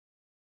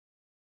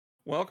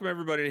Welcome,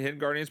 everybody, to Hidden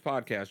Guardians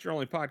Podcast, your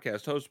only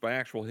podcast hosted by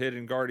actual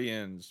Hidden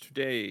Guardians.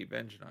 Today,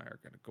 Benj and I are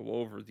going to go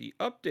over the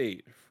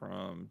update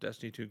from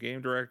Destiny 2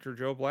 game director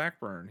Joe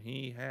Blackburn.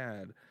 He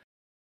had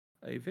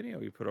a video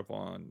he put up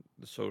on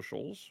the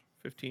socials,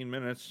 15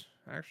 minutes,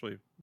 actually,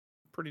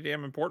 pretty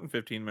damn important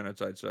 15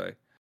 minutes, I'd say.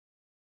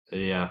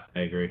 Yeah,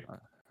 I agree.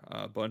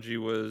 Bungie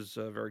was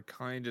very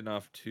kind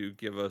enough to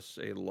give us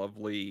a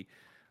lovely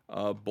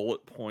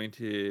bullet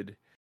pointed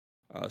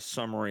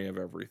summary of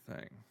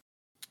everything.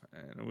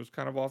 And it was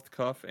kind of off the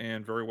cuff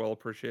and very well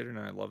appreciated, and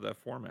I love that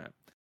format.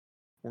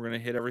 We're going to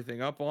hit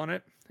everything up on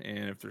it,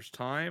 and if there's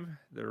time,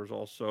 there's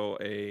also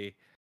a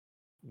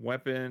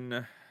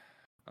weapon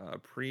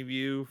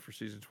preview for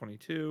season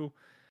 22.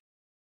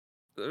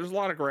 There's a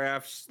lot of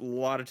graphs, a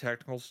lot of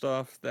technical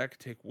stuff that could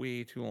take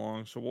way too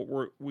long. So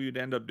what we'd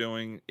end up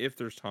doing, if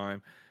there's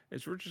time,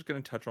 is we're just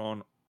going to touch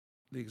on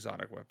the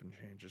exotic weapon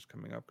changes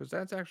coming up, because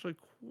that's actually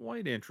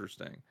quite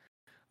interesting.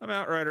 I'm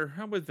Outrider.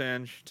 I'm with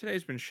Venge.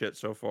 Today's been shit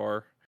so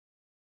far.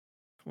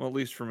 Well, at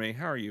least for me.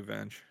 How are you,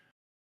 Venge?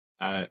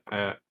 I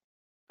I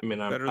I mean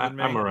Better I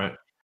than I'm me? alright.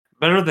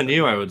 Better than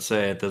you, I would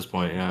say at this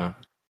point. Yeah.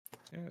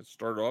 Yeah, it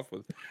started off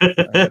with I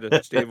had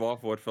to stave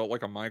off what felt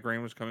like a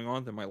migraine was coming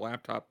on. Then my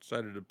laptop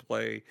decided to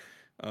play,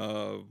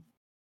 uh,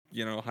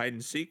 hide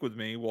and seek with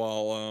me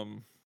while,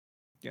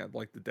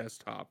 like the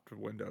desktop to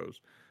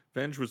Windows.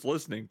 Venge was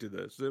listening to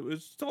this. It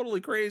was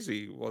totally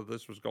crazy while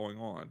this was going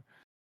on.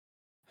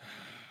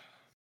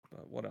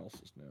 But what else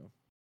is new?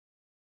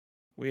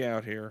 We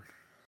out here.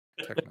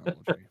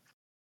 Technology.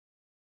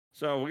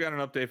 So we got an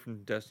update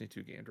from Destiny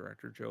 2 game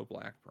director Joe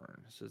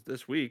Blackburn. It says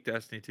this week,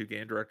 Destiny 2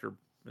 game director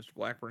Mr.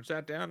 Blackburn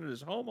sat down in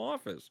his home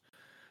office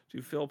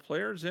to fill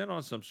players in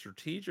on some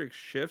strategic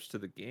shifts to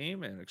the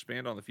game and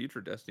expand on the future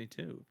of Destiny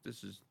 2. If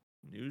this is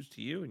news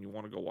to you and you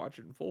want to go watch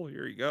it in full,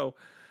 here you go.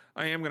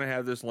 I am going to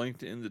have this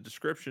linked in the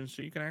description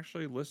so you can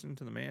actually listen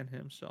to the man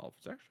himself.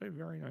 It's actually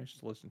very nice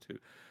to listen to.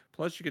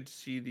 Plus, you get to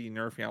see the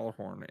Nerf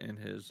Yallarhorn in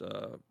his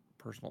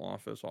personal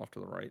office off to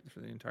the right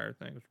for the entire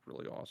thing. It's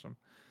really awesome.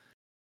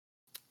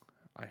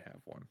 I have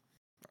one.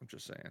 I'm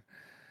just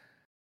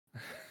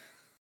saying.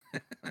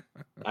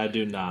 I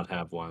do not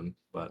have one,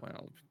 but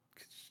Well,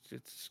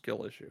 it's a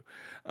skill issue.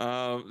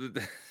 I'm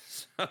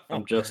So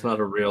just not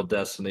a real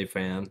Destiny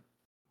fan.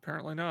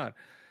 apparently not.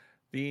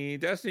 The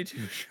Destiny 2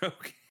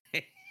 showcase.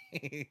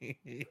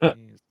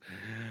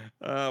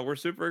 We're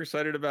super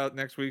excited about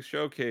next week's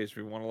showcase.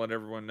 We want to let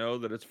everyone know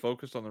that it's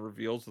focused on the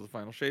reveals of the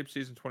final shape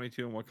season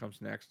 22 and what comes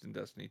next in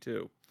Destiny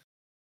 2.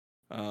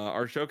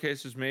 Our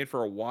showcase is made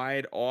for a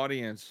wide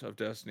audience of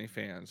Destiny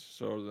fans,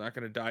 so they're not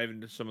going to dive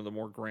into some of the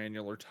more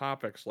granular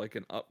topics like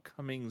an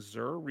upcoming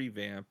Xur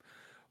revamp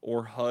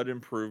or HUD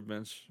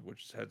improvements,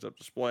 which is heads up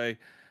display,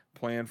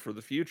 planned for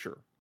the future.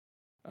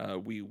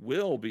 We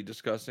will be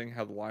discussing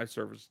how the live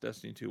service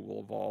Destiny 2 will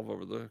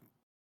evolve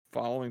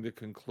following the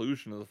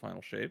conclusion of the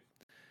final shape.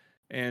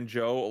 And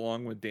Joe,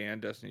 along with Dan,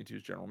 Destiny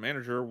 2's general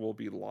manager, will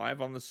be live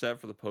on the set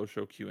for the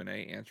post-show Q&A,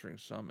 answering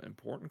some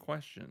important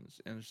questions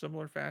in a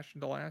similar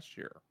fashion to last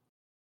year.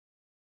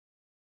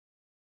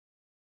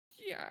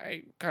 Yeah,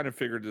 I kind of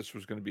figured this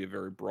was going to be a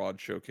very broad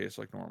showcase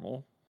like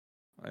normal.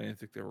 I didn't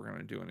think they were going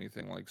to do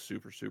anything like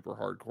super, super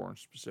hardcore and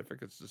specific.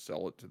 It's to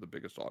sell it to the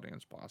biggest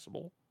audience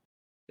possible.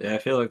 Yeah, I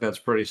feel like that's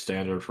pretty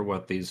standard for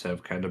what these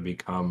have kind of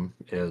become.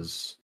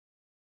 Is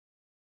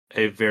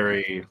a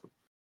Very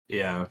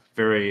flat.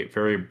 very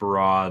very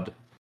broad.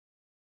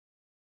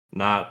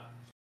 Not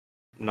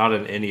not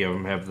in any of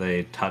them have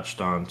they touched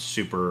on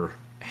super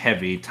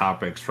heavy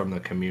topics from the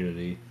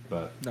community,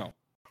 but No,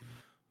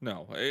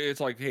 no. It's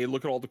like, hey,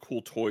 look at all the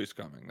cool toys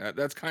coming.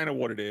 That's kind of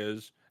what it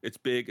is. It's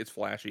big, it's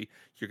flashy.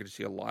 You're going to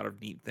see a lot of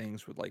neat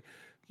things with like,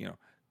 you know,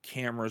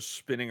 cameras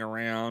spinning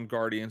around,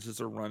 guardians as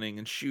they're running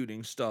and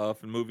shooting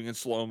stuff and moving in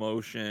slow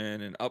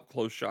motion and up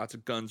close shots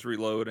of guns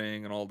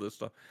reloading and all this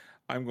stuff.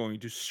 I'm going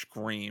to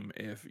scream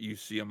if you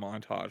see a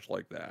montage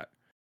like that.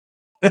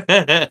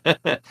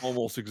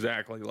 Almost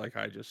exactly like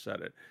I just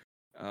said it.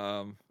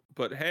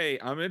 But hey,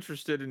 I'm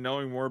interested in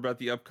knowing more about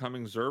the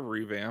upcoming Zerv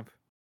revamp.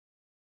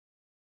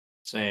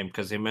 same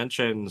because he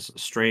mentions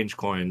strange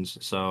coins.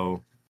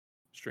 So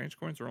Strange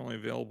coins are only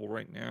available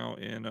right now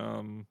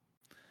in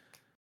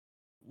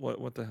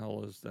what the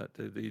hell is that?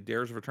 The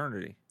Dares of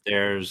Eternity.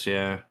 there's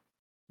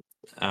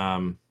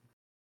um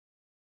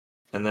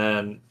And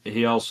then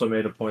he also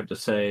made a point to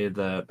say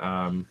that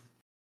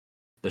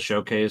the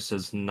showcase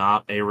is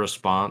not a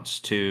response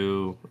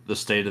to the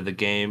state of the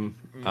game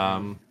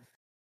Mm-hmm.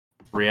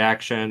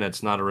 reaction.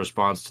 It's not a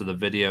response to the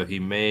video he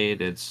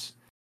made. It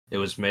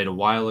was made a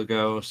while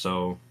ago,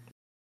 so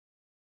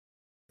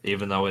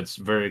even though it's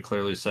very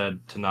clearly said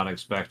to not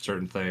expect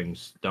certain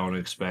things, don't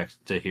expect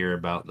to hear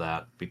about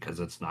that because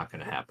it's not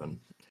going to happen.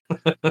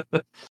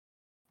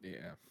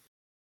 Yeah,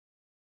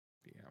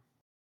 yeah.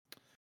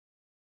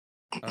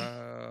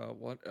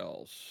 What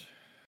else?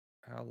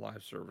 How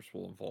live service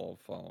will evolve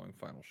following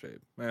Final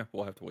Shape?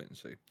 We'll have to wait and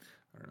see.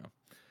 I don't know.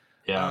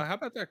 Yeah. How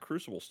about that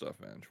Crucible stuff,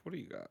 Venge? What do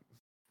you got?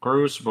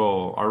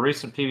 Crucible. Our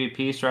recent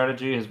PvP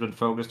strategy has been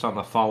focused on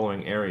the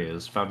following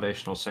areas: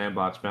 foundational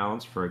sandbox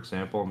balance, for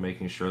example,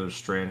 making sure the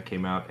Strand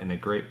came out in a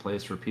great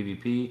place for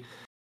PvP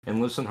and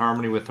lives in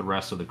harmony with the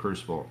rest of the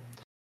Crucible.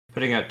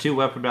 Putting out 2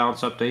 weapon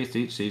balance updates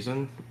each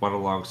season, one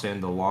alongside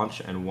the launch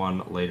and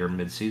one later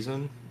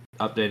mid-season.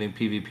 Updating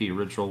PvP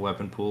ritual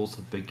weapon pools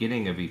at the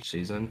beginning of each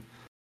season,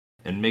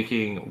 and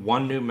making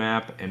 1 new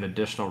map and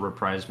additional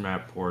reprise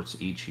map ports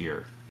each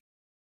year.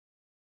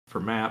 For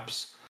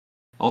maps,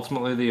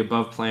 ultimately the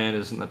above plan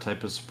isn't the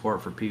type of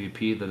support for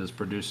PvP that is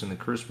producing the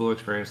Crucible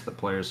experience that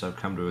players have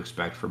come to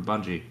expect from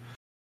Bungie.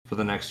 For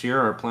the next year,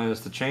 our plan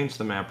is to change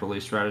the map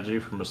release strategy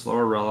from a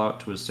slower rollout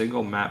to a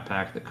single map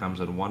pack that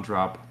comes in one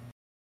drop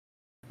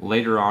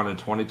later on in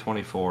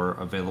 2024,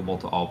 available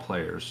to all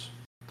players.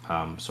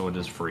 So it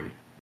is free.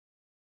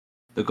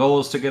 The goal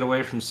is to get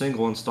away from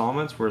single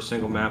installments, where a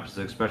single map is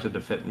expected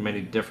to fit in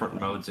many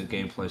different modes and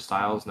gameplay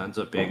styles and ends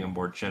up being a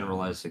more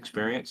generalized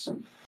experience.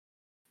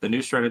 The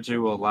new strategy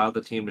will allow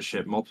the team to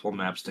ship multiple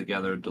maps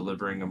together,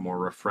 delivering a more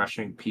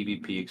refreshing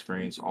PvP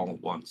experience all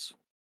at once.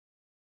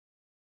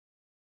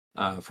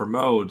 For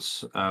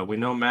modes, we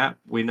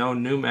know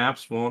new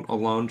maps won't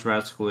alone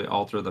drastically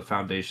alter the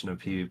foundation of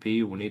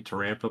PvP. We need to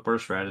ramp up our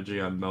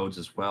strategy on modes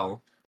as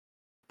well.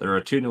 There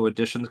are 2 new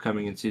additions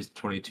coming in Season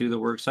 22 that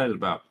we're excited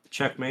about.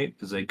 Checkmate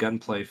is a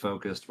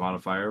gunplay-focused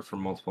modifier for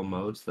multiple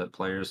modes that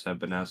players have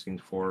been asking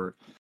for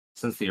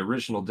since the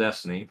original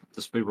Destiny.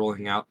 This will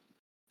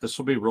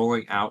be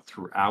rolling out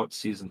throughout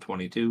Season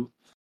 22.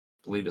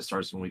 I believe it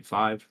starts in Week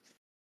 5.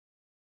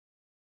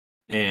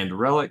 And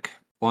Relic,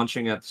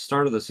 launching at the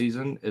start of the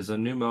season, is a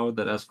new mode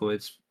that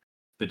escalates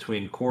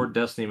between core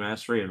Destiny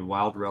Mastery and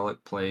Wild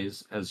Relic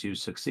plays as you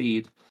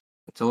succeed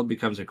until it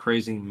becomes a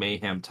crazy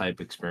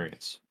mayhem-type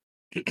experience.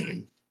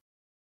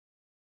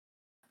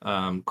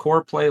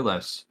 Core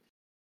playlists.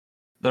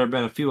 There have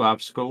been a few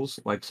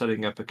obstacles, like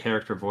setting up a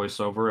character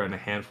voiceover and a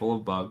handful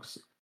of bugs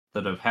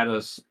that have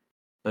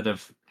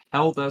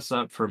held us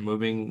up from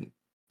moving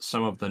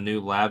some of the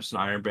new Labs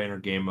and Iron Banner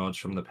game modes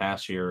from the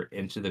past year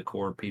into the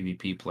core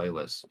PvP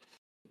playlist.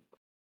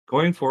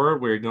 Going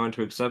forward, we're going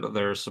to accept that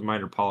there are some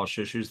minor polish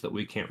issues that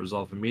we can't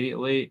resolve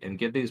immediately and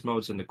get these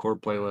modes into core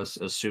playlists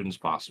as soon as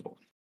possible.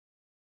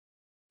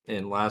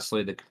 And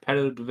lastly, the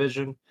competitive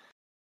division.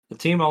 The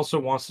team also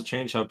wants to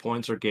change how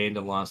points are gained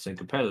and lost in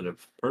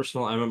competitive.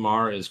 Personal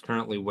MMR is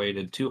currently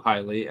weighted too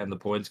highly, and the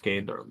points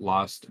gained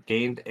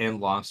and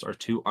lost are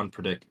too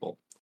unpredictable.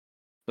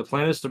 The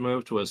plan is to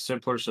move to a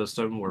simpler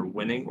system where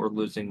winning or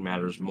losing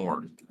matters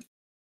more.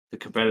 The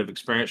competitive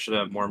experience should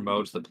have more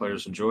modes that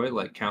players enjoy,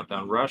 like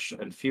Countdown Rush,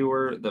 and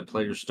fewer that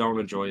players don't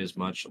enjoy as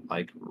much,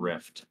 like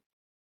Rift.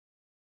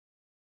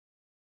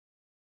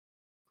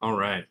 All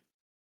right.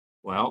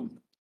 Well,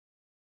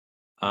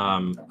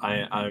 I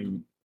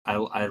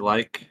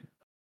like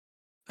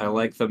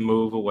the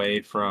move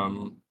away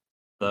from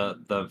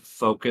the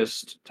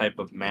focused type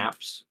of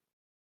maps.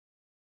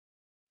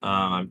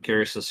 I'm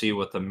curious to see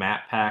what the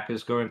map pack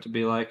is going to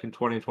be like in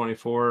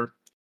 2024,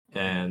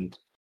 and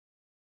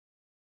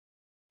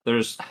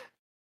there's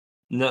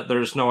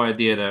no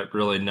idea to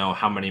really know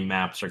how many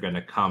maps are going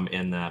to come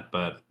in that,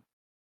 but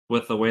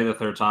with the way that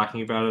they're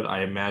talking about it,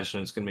 I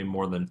imagine it's going to be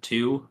more than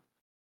 2,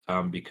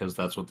 because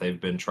that's what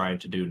they've been trying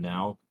to do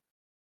now.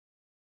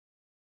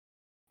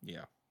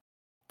 Yeah.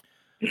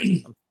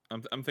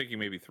 I'm thinking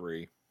maybe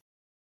 3.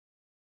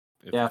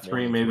 If Yeah, it's more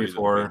 3, than maybe 3, that'll be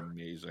 4.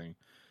 amazing.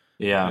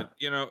 Yeah.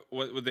 But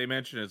what they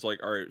mentioned is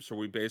like, all right, so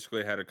we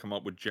basically had to come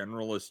up with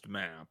generalist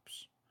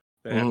maps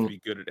that have to Hmm. be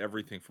good at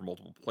everything for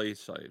multiple play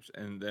types,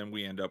 and then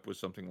we end up with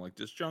something like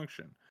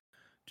Disjunction.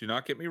 Do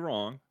not get me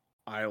wrong,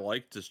 I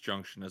like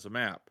Disjunction as a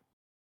map.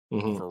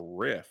 Hmm. For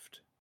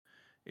Rift,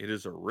 it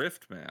is a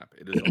Rift map.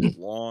 It is a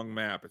long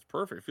map. It's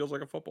perfect. It feels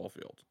like a football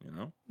field,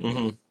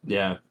 Hmm.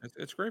 Yeah.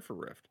 It's great for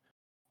Rift.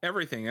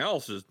 Everything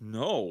else is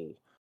no.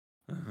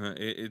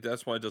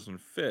 That's why it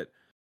doesn't fit.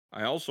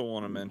 I also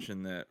want to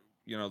mention that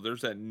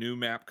there's that new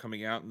map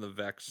coming out in the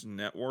Vex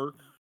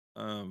network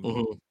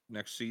Hmm.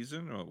 next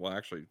season. Well,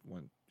 actually,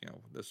 when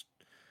this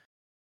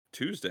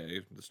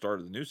Tuesday, the start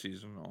of the new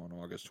season on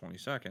August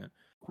 22nd.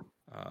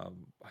 I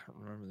don't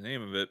remember the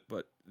name of it,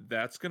 but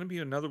that's going to be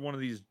another one of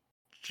these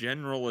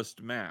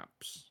generalist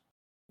maps.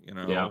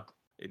 Yeah.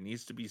 It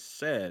needs to be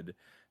said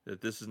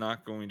that this is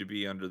not going to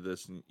be under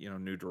this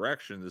new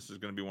direction. This is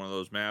going to be one of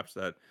those maps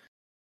that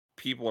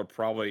people are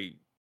probably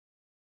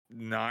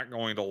not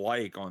going to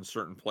like on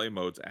certain play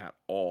modes at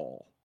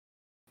all,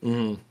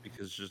 Hmm.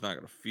 because it's just not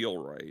going to feel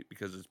right,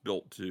 because it's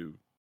built to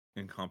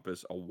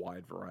encompass a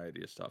wide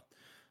variety of stuff.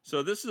 So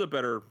I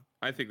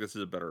think this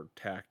is a better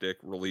tactic,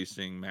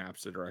 releasing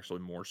maps that are actually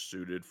more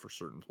suited for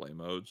certain play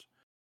modes.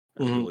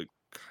 I Hmm. really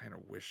kind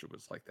of wish it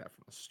was like that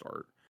from the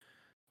start,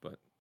 but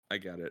I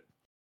get it.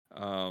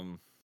 Um,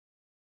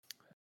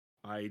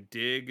 I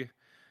dig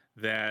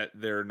that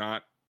they're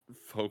not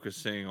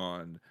focusing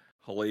on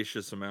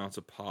hellacious amounts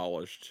of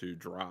polish to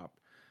drop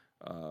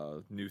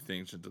new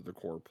things into the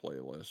core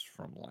playlist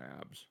from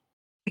Labs.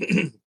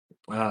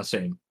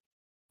 Same.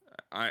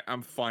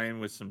 I'm fine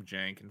with some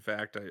jank. In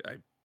fact, I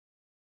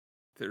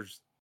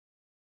there's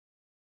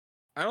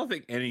I don't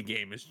think any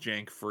game is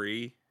jank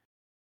free.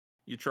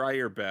 You try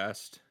your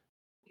best,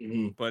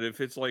 but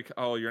if it's like,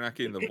 oh, you're not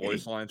getting the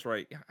voice lines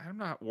right, I'm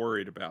not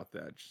worried about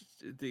that.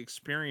 Just the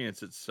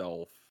experience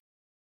itself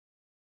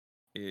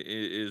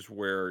is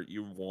where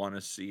you want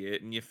to see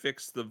it, and you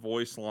fix the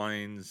voice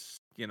lines,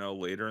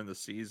 later in the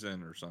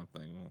season or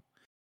something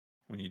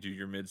when you do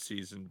your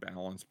mid-season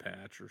balance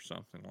patch or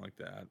something like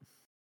that.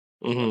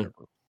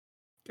 Whatever.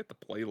 Get the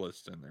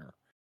playlist in there.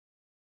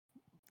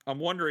 I'm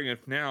wondering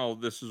if now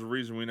this is a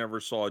reason we never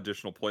saw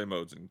additional play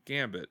modes in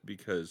Gambit,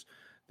 because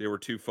they were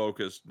too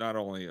focused. Not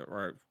only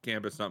are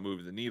Gambit's not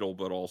moving the needle,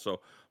 but also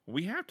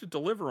we have to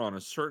deliver on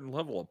a certain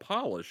level of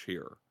polish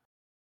here.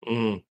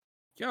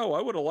 Yo,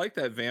 I would have liked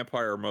that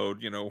vampire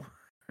mode,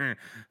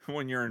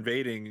 when you're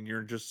invading and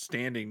you're just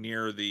standing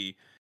near the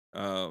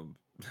um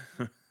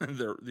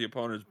the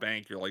opponent's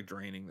bank, you're like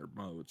draining their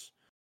modes.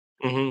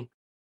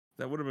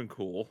 That would have been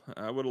cool.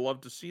 I would have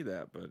loved to see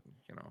that, but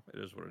it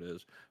is what it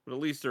is. But at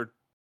least they're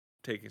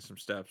taking some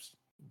steps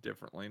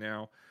differently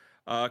now.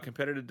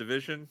 Competitive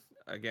division,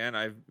 again,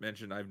 I've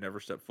mentioned I've never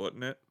stepped foot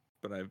in it,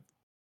 but I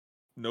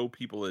know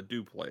people that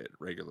do play it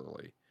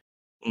regularly.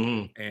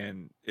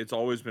 And it's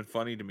always been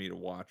funny to me to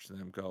watch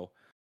them go,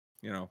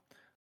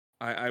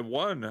 I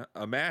won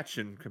a match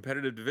in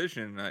competitive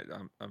division.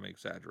 I'm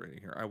exaggerating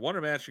here. I won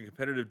a match in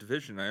competitive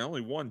division. I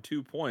only won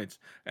 2 points,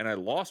 and I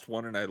lost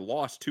one, and I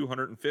lost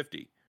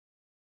 250.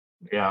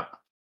 Yeah.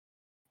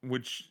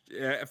 Which,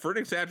 for an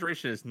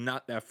exaggeration, is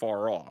not that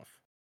far off.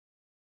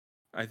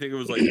 I think it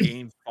was like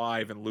gain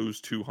 5 and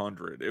lose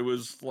 200. It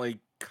was like,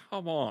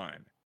 come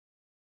on.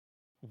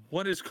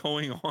 What is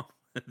going on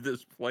with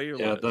this player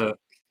list? Yeah,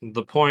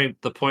 the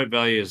point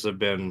values have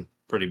been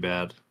pretty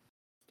bad.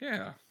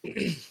 Yeah.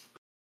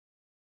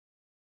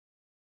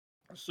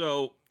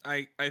 So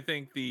I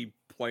think the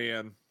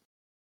plan,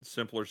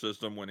 simpler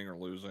system, winning or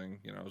losing,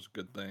 is a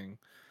good thing.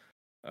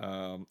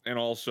 And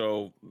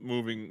also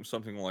moving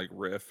something like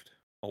Rift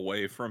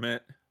away from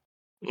it.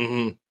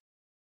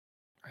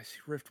 I see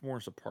Rift more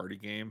as a party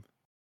game.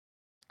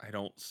 I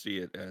don't see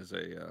it as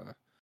a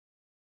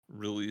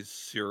really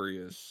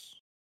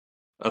serious,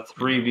 a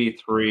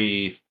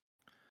 3v3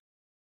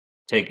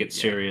 take it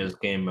serious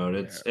game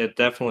mode. It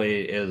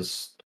definitely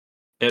is.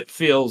 It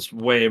feels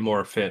way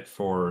more fit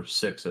for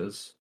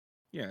sixes.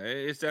 Yeah,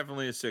 it's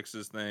definitely a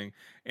sixes thing,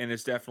 and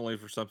it's definitely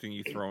for something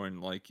you throw in,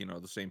 like,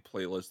 the same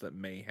playlist that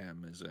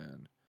Mayhem is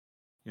in.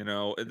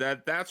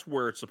 That's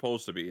where it's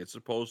supposed to be. It's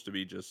supposed to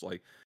be just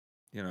like,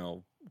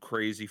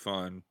 crazy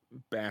fun,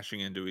 bashing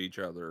into each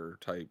other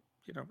type.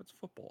 It's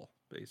football,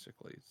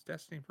 basically. It's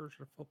Destiny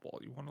version of football.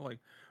 You want to like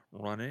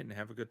run it and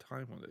have a good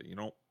time with it. You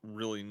don't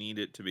really need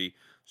it to be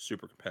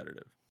super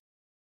competitive.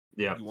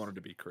 Yeah. You want it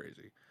to be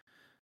crazy.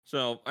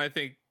 So I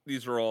think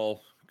these are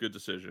all good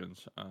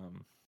decisions.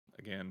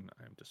 Again,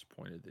 I'm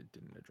disappointed they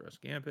didn't address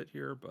Gambit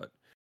here, but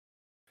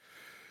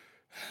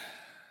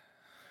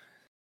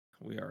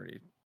we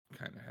already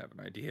kind of have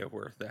an idea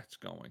where that's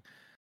going.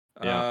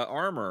 Yeah.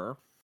 Armor.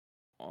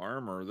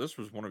 This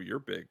was one of your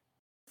big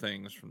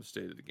things from the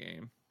state of the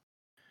game.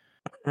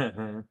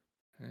 Yeah,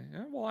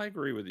 well, I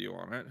agree with you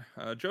on it.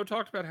 Joe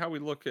talked about how we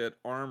look at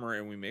armor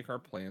and we make our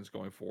plans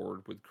going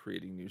forward with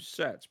creating new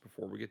sets.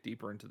 Before we get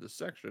deeper into this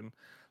section,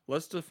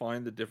 let's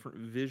define the different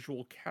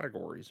visual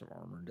categories of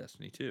armor in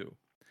Destiny 2.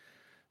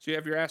 So you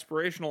have your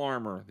aspirational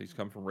armor. These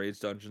come from raids,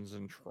 dungeons,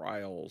 and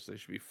trials. They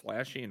should be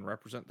flashy and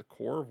represent the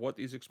core of what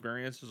these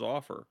experiences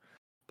offer.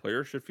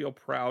 Players should feel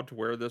proud to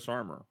wear this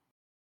armor.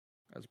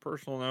 As a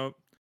personal note,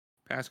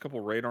 past couple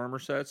raid armor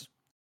sets,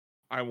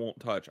 I won't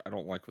touch. I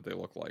don't like what they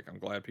look like. I'm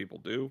glad people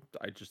do.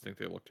 I just think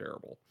they look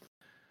terrible.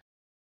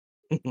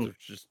 They're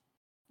just,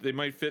 they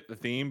might fit the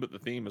theme, but the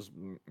theme is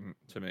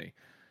to me.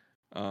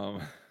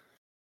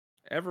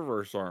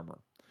 Eververse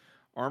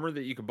armor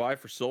that you can buy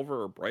for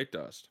silver or bright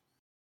dust.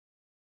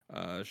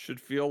 Should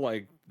feel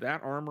like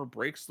that armor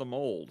breaks the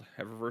mold.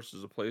 Eververse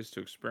is a place to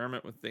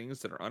experiment with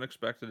things that are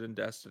unexpected in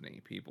Destiny.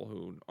 People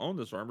who own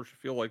this armor should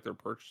feel like their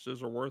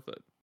purchases are worth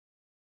it.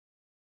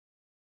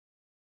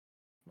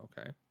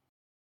 Okay.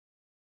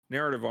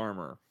 Narrative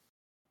armor.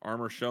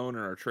 Armor shown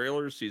in our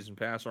trailers, season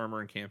pass armor,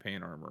 and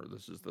campaign armor.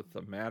 This is the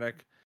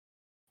thematic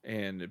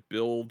and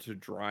build to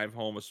drive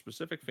home a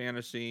specific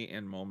fantasy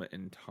and moment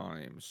in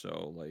time.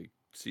 So, like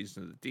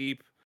Season of the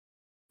Deep,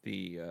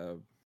 the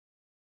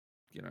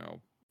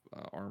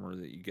armor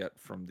that you get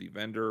from the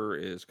vendor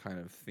is kind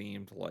of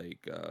themed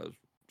like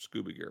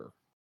scuba gear,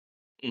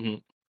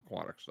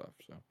 aquatic stuff.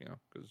 So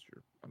because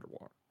you're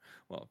underwater,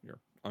 well, you're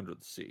under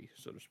the sea,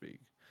 so to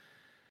speak.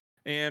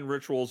 And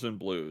Rituals and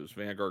Blues,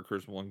 Vanguard,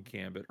 Crucible, and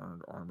Gambit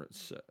earned armored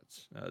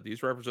sets.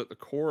 These represent the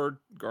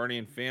core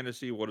Guardian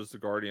fantasy. What does the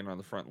Guardian on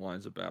the front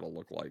lines of battle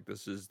look like?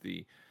 This is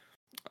the,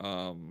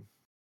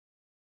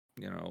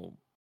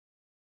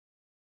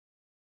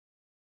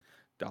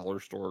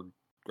 dollar store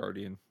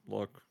Guardian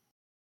look.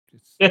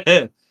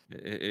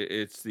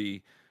 It's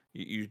the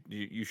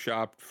you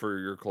shopped for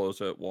your clothes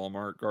at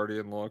Walmart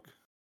Guardian look,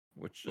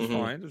 which is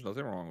fine. There's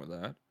nothing wrong with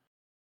that.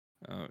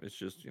 It's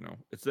just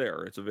it's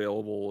there. It's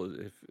available.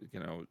 If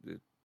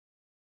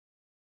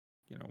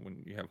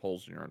when you have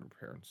holes in your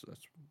underpants,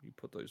 that's you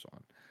put those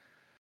on.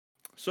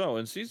 So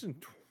in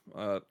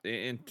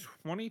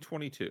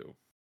 2022,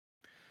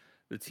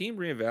 the team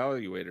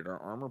reevaluated our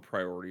armor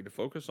priority to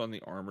focus on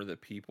the armor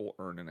that people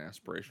earn in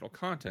aspirational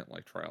content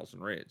like trials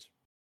and raids.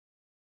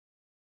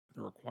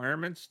 The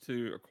requirements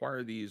to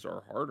acquire these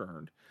are hard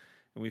earned,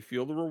 and we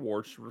feel the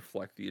rewards should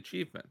reflect the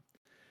achievement.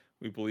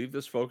 We believe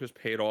this focus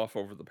paid off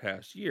over the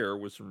past year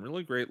with some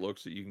really great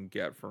looks that you can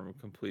get from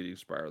completing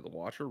Spire of the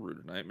Watcher, Root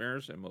of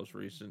Nightmares, and most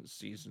recent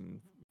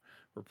season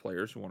for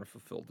players who want to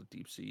fulfill the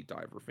deep sea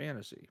diver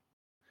fantasy.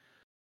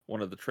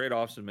 One of the trade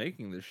offs in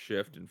making this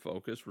shift in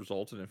focus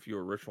resulted in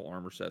fewer ritual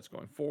armor sets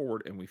going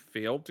forward, and we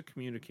failed to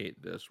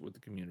communicate this with the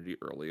community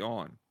early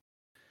on.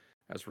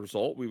 As a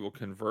result, we will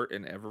convert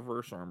an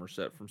Eververse armor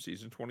set from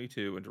Season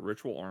 22 into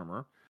ritual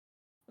armor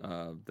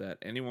that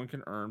anyone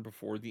can earn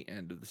before the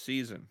end of the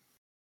season.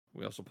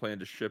 We also plan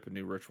to ship a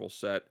new ritual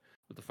set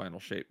with the final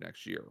shape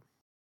next year.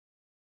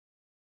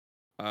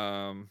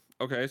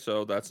 Okay,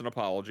 so that's an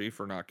apology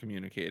for not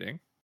communicating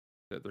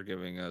that they're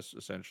giving us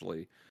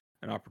essentially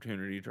an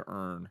opportunity to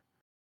earn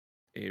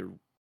a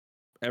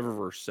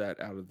Eververse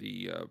set out of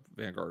the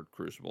Vanguard,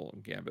 Crucible,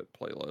 and Gambit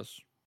playlists.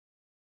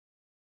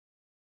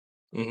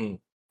 Mm-hmm.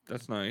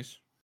 That's nice.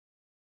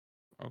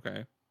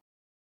 Okay.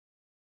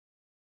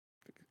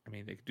 I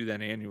mean, they could do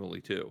that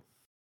annually too.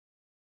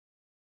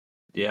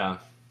 Yeah.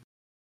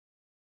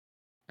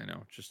 I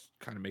know, just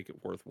kind of make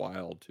it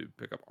worthwhile to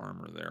pick up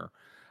armor there.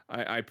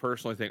 I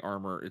personally think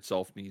armor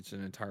itself needs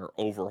an entire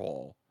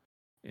overhaul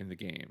in the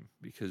game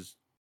because,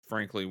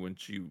 frankly,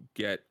 once you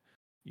get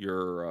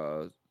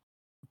your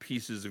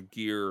pieces of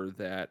gear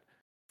that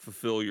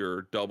fulfill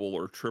your double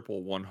or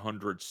triple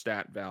 100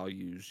 stat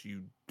values,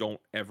 you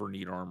don't ever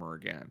need armor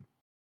again.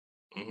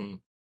 Mm-hmm.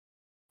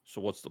 So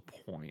what's the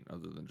point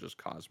other than just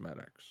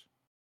cosmetics?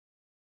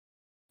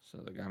 So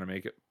they got to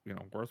make it,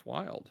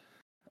 worthwhile.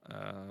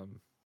 Um,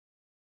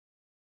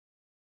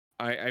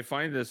 I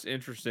find this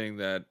interesting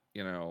that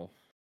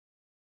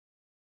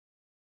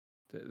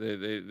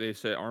they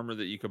say armor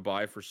that you could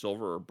buy for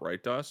silver or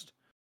bright dust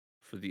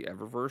for the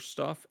Eververse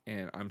stuff,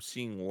 and I'm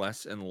seeing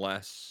less and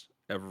less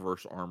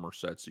Eververse armor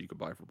sets that you could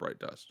buy for bright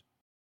dust.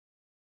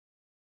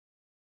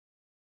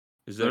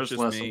 Is that There's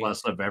just less and me?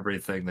 less of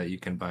everything that you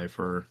can buy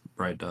for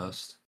Bright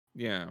Dust.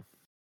 Yeah. I'm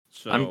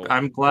So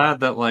I'm glad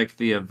that like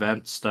the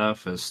event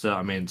stuff is still.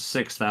 I mean,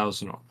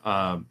 6,000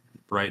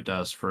 Bright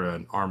Dust for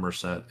an armor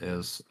set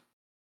is.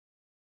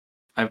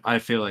 I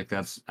feel like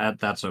that's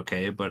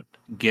okay, but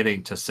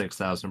getting to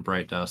 6,000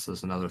 Bright Dust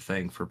is another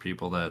thing for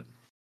people that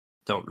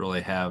don't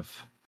really have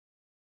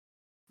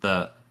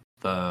the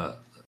the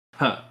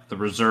the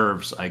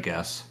reserves, I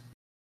guess.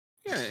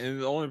 yeah, and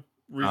the only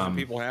reason Um.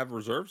 people have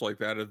reserves like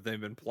that is they've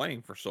been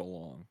playing for so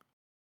long.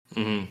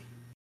 Mhm.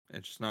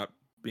 It's just not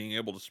being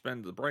able to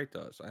spend the bright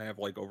dust. I have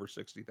like over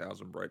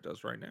 60,000 bright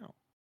dust right now.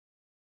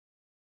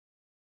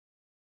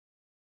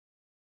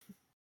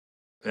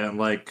 And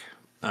like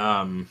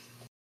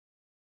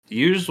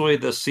usually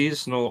the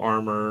seasonal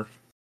armor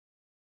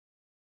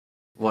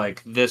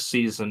like this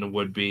season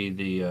would be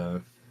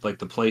the like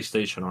the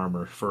PlayStation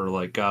armor for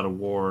like God of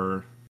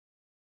War,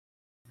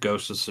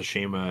 Ghost of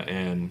Tsushima,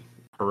 and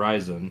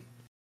Horizon.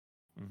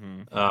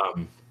 Mm-hmm.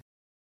 Um,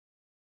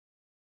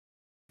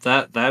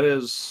 that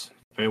is.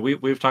 I mean,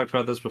 we've talked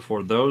about this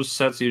before. Those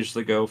sets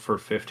usually go for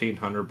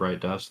 1,500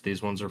 bright dust.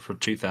 These ones are for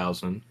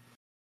 2,000.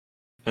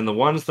 And the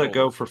ones that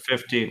go Silver. for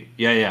 15,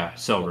 yeah,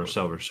 silver, Silver.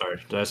 silver.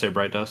 Sorry, did I say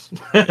bright dust?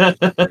 Yeah, you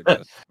said bright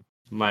dust.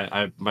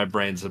 My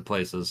brain's in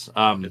places.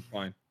 It's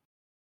fine.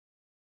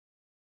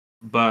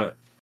 But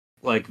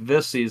like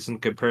this season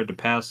compared to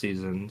past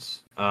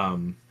seasons,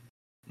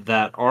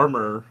 that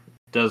armor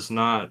does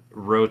not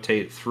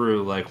rotate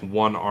through like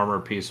one armor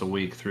piece a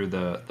week through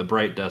the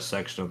bright dust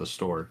section of the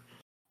store.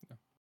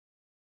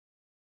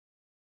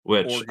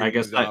 Or Which I give you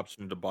guess the I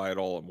option to buy it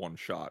all in one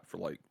shot for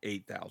like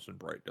 8,000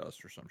 bright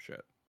dust or some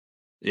shit.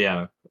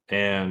 yeah,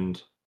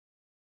 and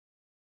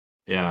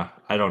yeah,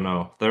 I don't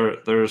know.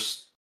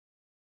 There's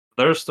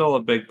still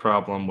a big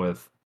problem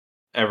with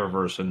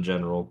Eververse in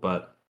general,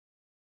 but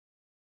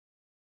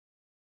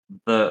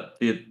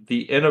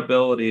the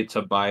inability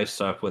to buy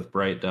stuff with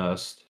bright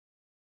dust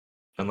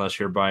unless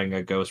you're buying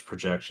a ghost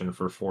projection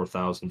for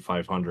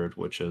 4,500,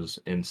 which is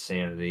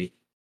insanity.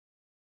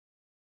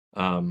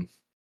 Um,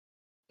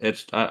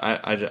 it's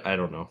I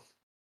don't know.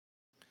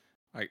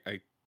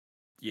 I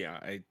yeah,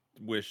 I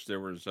wish there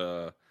was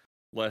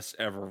less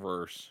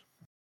Eververse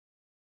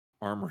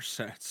armor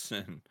sets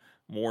and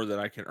more that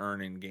I can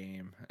earn in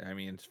game. I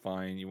mean, it's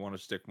fine. You want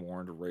to stick more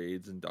into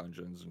raids and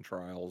dungeons and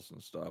trials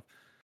and stuff.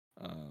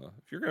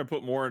 If you're going to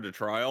put more into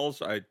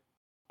trials, I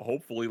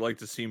hopefully like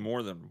to see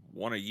more than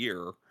one a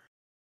year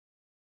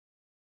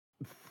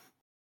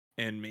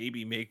and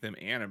maybe make them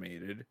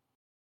animated,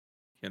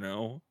 you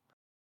know?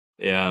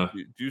 Yeah,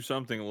 Do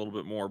something a little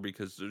bit more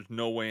because there's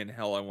no way in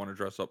hell I want to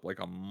dress up like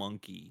a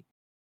monkey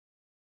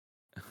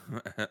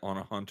on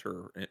a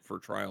hunter for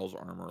trials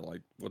armor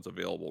like what's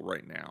available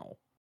right now.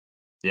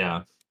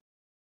 yeah,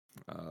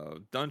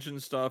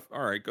 Dungeon stuff.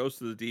 All right,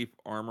 Ghost of the Deep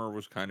armor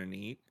was kind of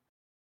neat.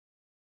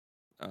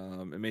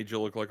 It made you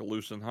look like a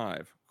loosened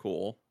hive.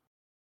 Cool.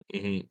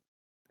 Mm-hmm.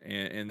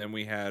 And then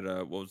we had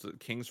what was it?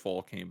 King's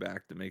Fall came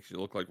back that makes you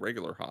look like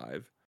regular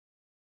hive.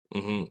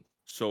 Mm-hmm.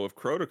 So if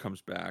Crota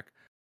comes back,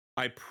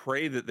 I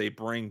pray that they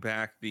bring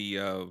back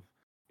the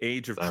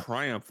Age of That,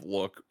 Triumph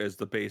look as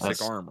the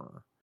basic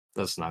armor.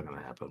 that's not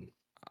gonna happen.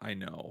 I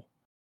know.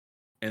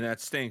 And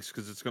that stinks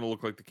because it's going to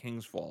look like the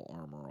King's Fall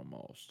armor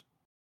almost.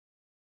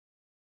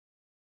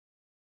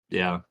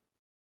 Yeah.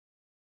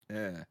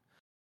 Yeah.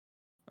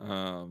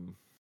 Um,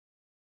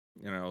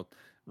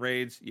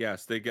 raids,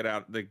 yes, they get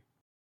out.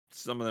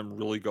 Some of them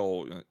really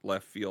go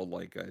left field.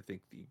 Like I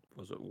think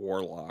was it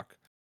Warlock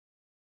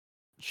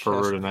For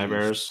Root chest of piece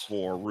Nightmares.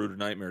 for Root of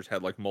Nightmares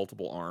had like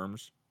multiple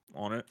arms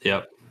on it.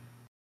 Yep.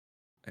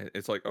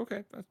 It's like,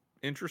 okay, that's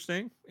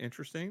interesting.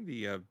 Interesting.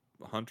 The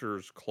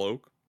hunter's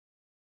cloak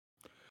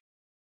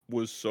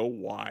was so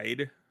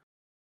wide.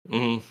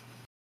 Mm-hmm.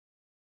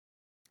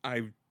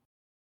 I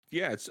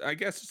guess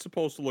it's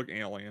supposed to look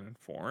alien and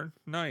foreign.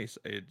 Nice.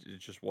 It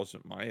just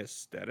wasn't my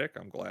aesthetic.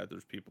 I'm glad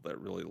there's people that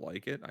really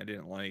like it. I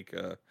didn't like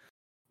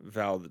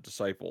Vow of the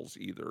Disciples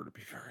either, to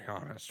be very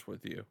honest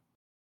with you.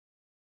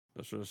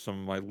 Those are some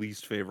of my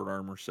least favorite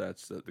armor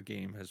sets that the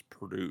game has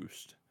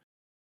produced.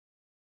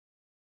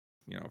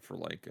 For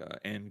like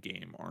end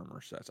game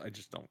armor sets. I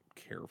just don't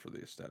care for the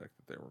aesthetic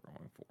that they were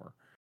going for.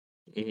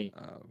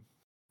 Mm-hmm.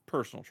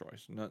 Personal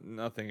choice.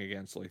 Nothing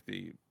against like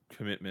the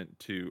commitment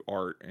to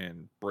art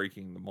and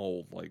breaking the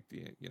mold, like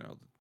the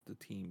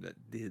team that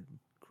did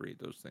create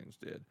those things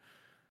did.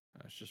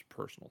 It's just a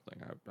personal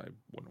thing. I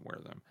wouldn't wear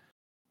them.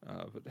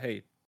 But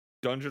hey,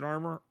 dungeon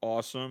armor,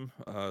 awesome.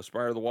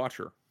 Spire of the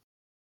Watcher.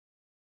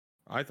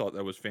 I thought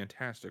that was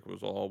fantastic. It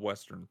was all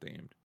Western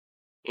themed.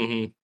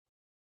 Mm-hmm.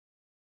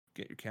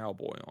 Get your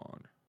cowboy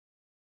on.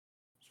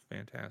 It's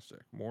fantastic.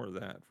 More of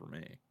that for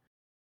me.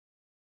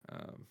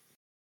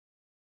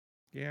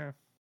 Yeah.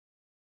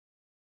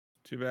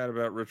 Too bad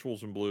about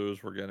Rituals and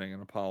Blues. We're getting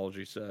an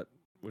apology set,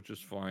 which is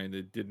fine.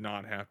 They did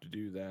not have to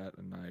do that,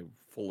 and I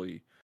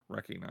fully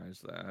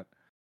recognize that.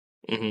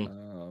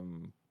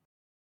 Mm-hmm.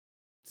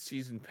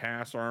 Season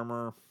pass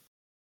armor,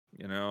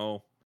 you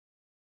know,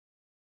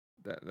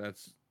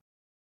 that's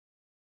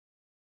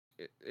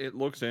it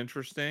looks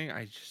interesting.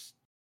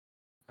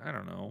 I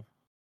don't know.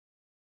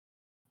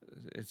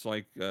 It's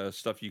like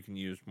stuff you can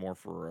use more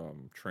for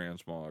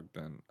transmog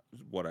than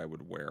what I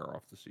would wear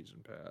off the season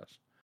pass.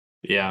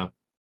 Yeah.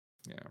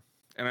 Yeah,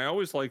 and I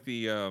always like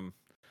the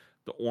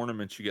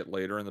ornaments you get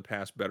later in the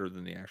pass better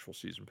than the actual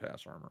season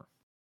pass armor.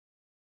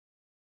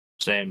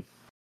 Same.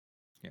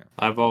 Yeah.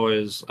 I've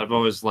always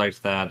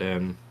liked that,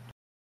 and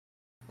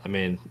I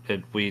mean,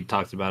 we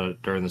talked about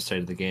it during the State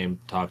of the Game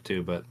talk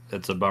too, but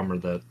it's a bummer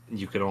that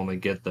you can only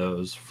get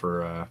those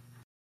for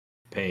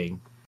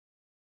paying.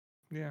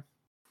 Yeah.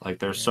 Like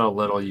there's so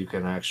little you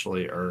can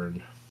actually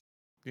earn.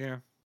 Yeah.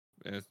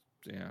 It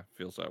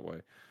feels that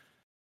way.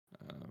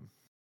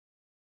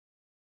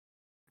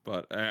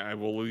 But I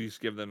will at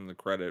least give them the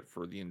credit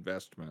for the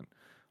investment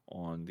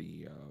on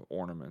the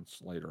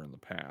ornaments later in the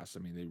pass.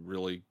 I mean, they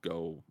really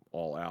go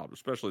all out,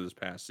 especially this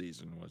past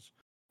season was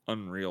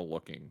unreal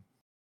looking.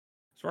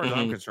 As far as I'm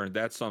Mm-hmm. concerned,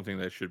 that's something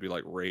that should be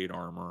like raid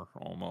armor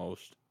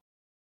almost.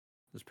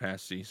 This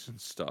past season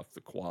stuff, the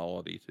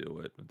quality to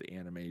it, the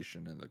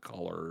animation and the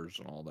colors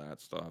and all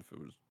that stuff, it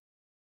was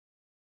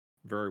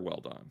very well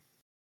done.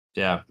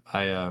 Yeah,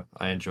 I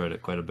enjoyed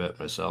it quite a bit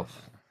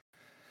myself.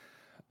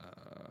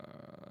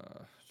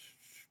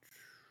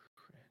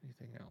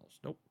 Anything else?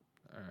 Nope.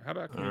 How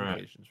about All right,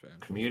 communications, fam?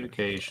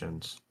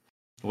 communications.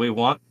 We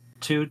want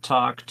to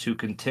talk to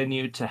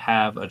continue to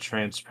have a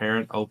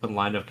transparent, open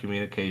line of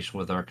communication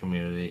with our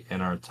community,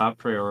 and our top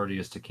priority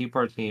is to keep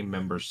our team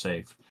members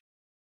safe.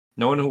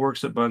 No one who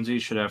works at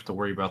Bungie should have to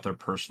worry about their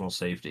personal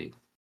safety.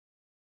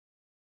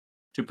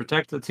 To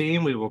protect the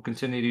team, we will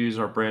continue to use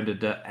our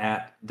branded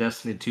at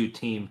Destiny 2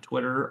 Team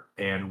Twitter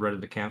and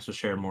Reddit accounts to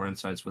share more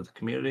insights with the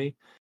community.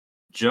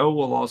 Joe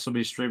will also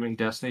be streaming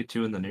Destiny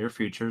 2 in the near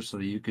future so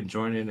that you can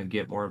join in and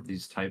get more of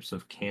these types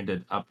of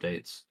candid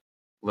updates.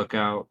 Look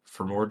out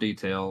for more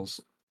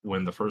details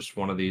when the first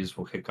one of these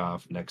will kick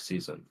off next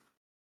season.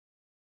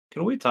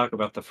 Can we talk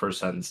about the first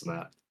sentence in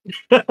that?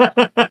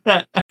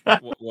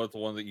 What the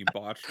one that you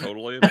botched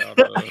totally about?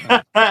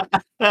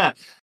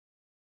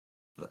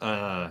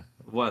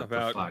 What the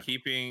About fuck?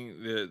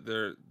 keeping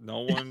their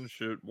no one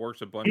should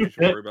works at Bungie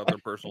should worry about their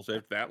personal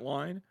safety. That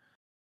line.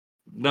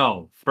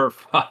 No, for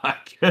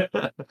fuck.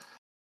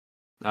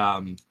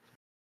 um,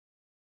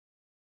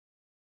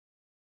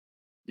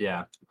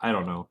 yeah, I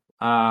don't know.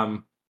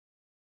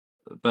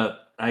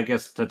 But I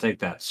guess to take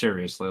that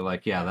seriously,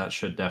 like, yeah, that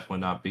should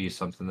definitely not be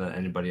something that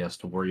anybody has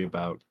to worry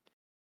about.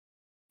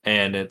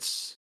 And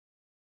it's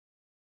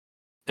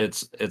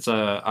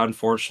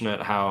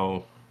unfortunate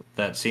how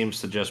that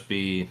seems to just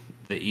be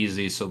the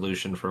easy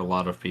solution for a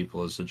lot of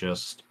people is to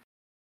just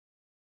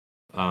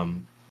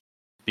um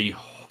be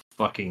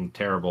fucking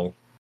terrible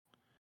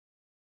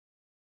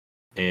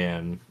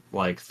and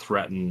like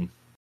threaten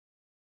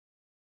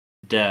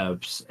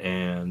devs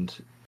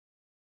and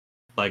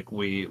like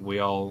we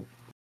all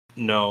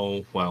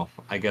know, well,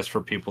 I guess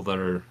for people that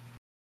are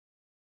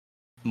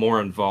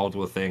more involved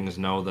with things,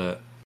 know that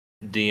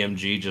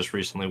DMG just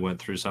recently went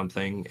through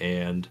something,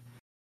 and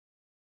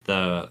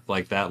that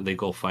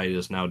legal fight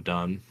is now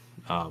done.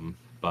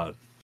 But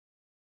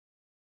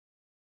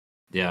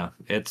yeah,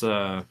 it's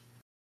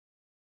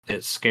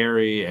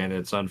scary, and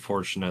it's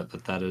unfortunate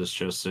that is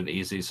just an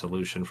easy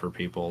solution for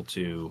people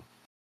to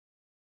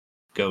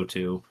go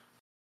to.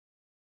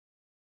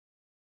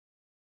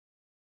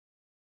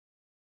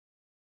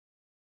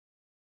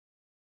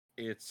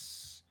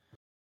 It's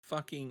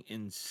fucking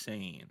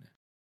insane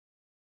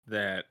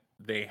that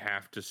they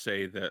have to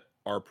say that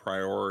our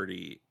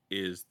priority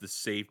is the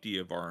safety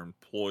of our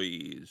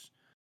employees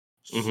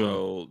Mm-hmm.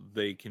 so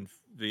they can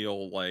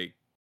feel like,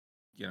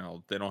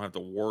 they don't have to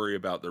worry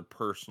about their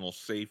personal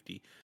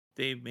safety.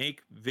 They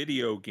make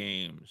video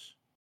games,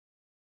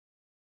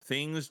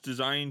 things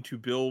designed to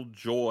build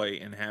joy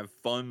and have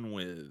fun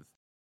with.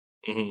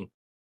 Mm-hmm.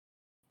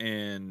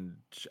 And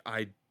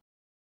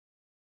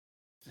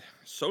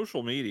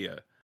social media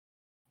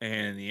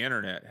and the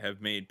internet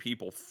have made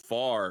people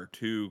far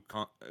too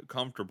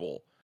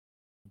comfortable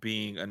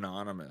being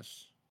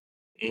anonymous,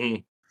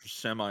 Mm-hmm.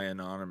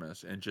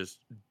 semi-anonymous, and just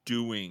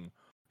doing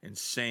and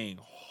saying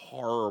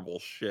horrible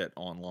shit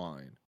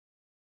online.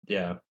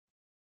 Yeah.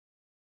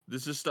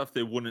 This is stuff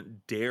they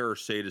wouldn't dare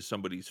say to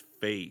somebody's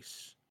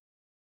face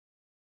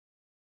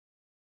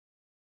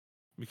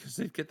because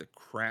they'd get the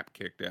crap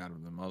kicked out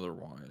of them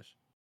otherwise.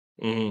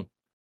 Mm-hmm.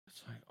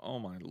 It's like, oh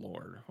my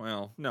lord.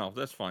 Well, no,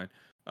 that's fine.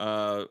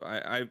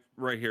 I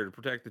right here to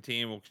protect the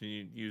team. We'll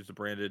continue to use the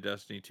branded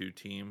Destiny 2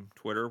 team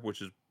Twitter,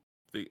 which is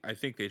I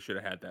think they should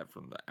have had that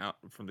from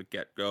the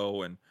get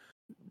go, and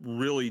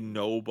really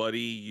nobody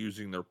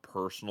using their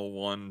personal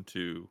one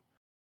to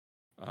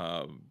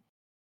um,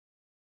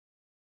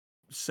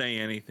 say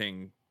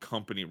anything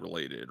company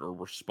related or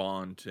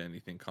respond to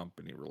anything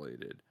company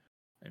related.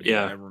 I mean,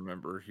 I Yeah.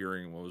 remember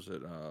hearing, what was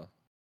it,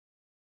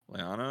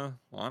 Lana,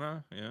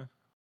 yeah,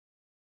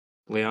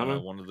 Liana?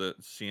 one of the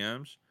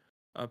CMs.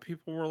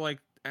 People were like,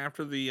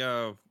 after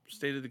the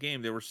state of the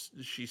game,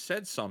 she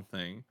said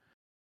something,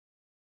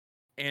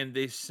 and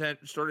they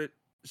started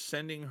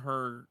sending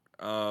her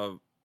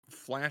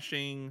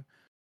flashing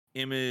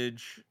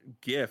image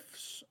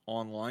gifs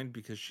online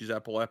because she's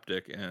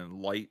epileptic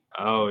and light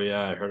Oh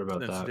yeah, I heard about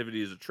that.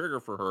 sensitivity is a trigger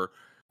for her.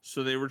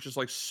 So they were just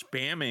like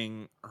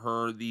spamming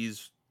her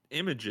these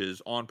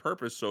images on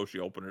purpose so she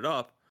opened it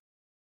up.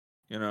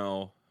 You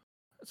know,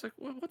 it's like,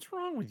 what's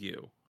wrong with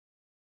you?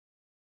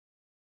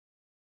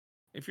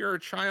 If you're a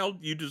child,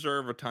 you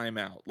deserve a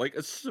timeout, like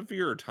a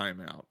severe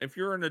timeout. If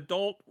you're an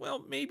adult,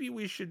 well, maybe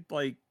we should,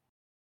 like,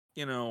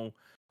 you know,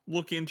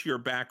 look into your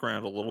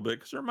background a little bit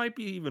because there might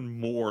be even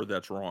more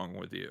that's wrong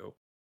with you.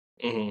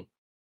 Mm-hmm.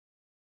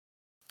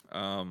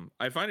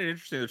 I find it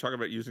interesting they're talking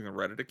about using a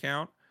Reddit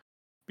account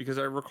because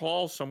I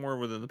recall somewhere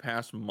within the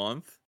past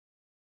month,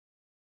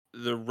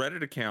 the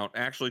Reddit account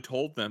actually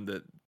told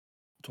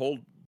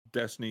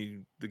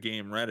Destiny the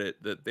game Reddit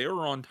that they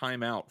were on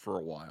timeout for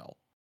a while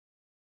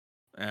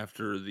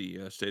after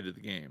the state of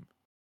the game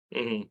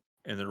Mm-hmm.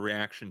 and the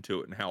reaction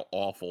to it and how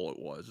awful it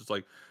was. It's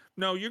like,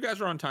 no, you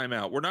guys are on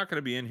timeout. We're not going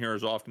to be in here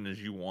as often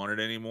as you wanted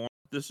anymore.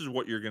 This is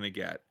what you're going to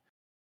get.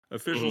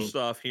 Official Mm-hmm.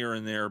 stuff here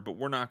and there, but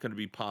we're not going to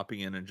be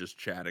popping in and just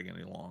chatting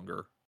any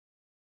longer.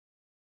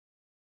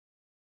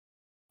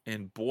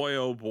 And boy,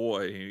 oh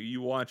boy,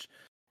 you watch,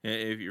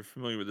 if you're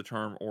familiar with the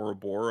term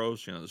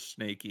Ouroboros, the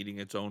snake eating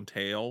its own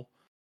tail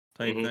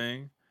type Mm-hmm.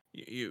 thing.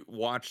 You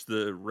watch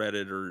the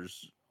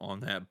Redditors on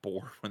that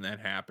board when that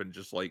happened,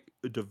 just like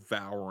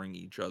devouring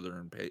each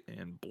other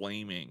and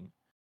blaming.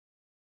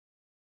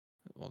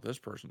 Well, this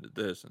person did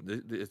this, and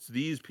it's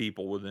these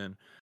people within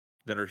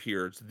that are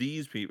here. It's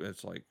these people.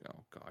 It's like,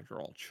 oh God,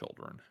 you're all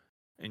children,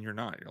 and you're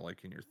not. You're like,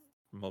 and you're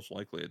most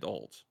likely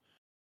adults.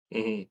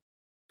 Mm-hmm.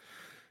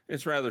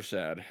 It's rather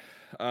sad.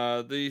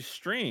 The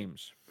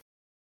streams,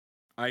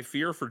 I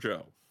fear for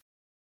Joe.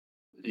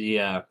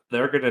 Yeah,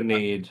 they're gonna I,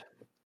 need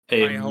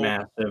a I hope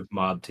massive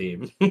mod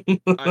team.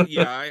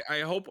 yeah,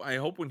 I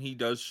hope when he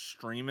does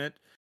stream it,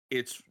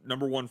 it's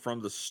number one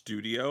from the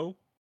studio,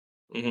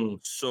 Mm-hmm.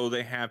 so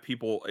they have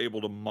people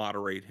able to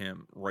moderate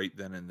him right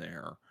then and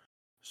there,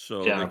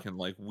 so they Yeah. can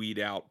like weed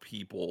out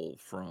people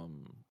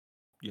from,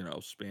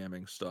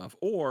 spamming stuff.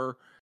 Or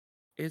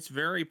it's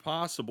very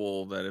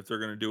possible that if they're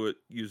going to do it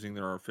using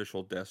their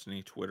official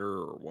Destiny Twitter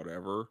or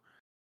whatever,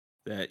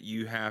 that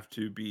you have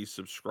to be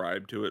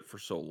subscribed to it for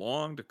so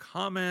long to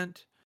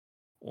comment,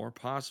 or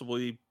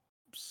possibly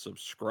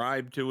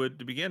subscribe to it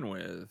to begin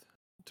with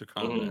to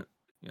Mm-hmm. comment.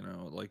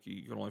 Like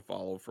you can only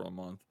follow for a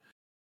month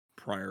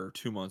prior,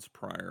 2 months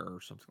prior,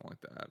 or something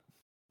like that.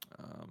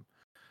 Um,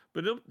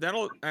 but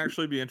that'll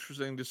actually be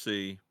interesting to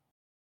see,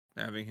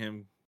 having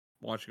him,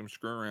 watching him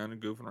screw around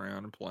and goofing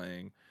around and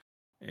playing,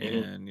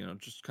 Mm-hmm.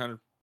 and just kind of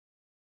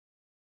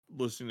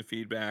listening to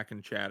feedback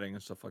and chatting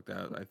and stuff like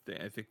that.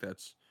 I think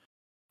that's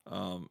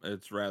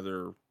it's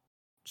rather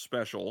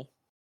special,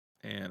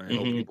 and I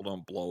hope Mm-hmm. people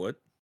don't blow it.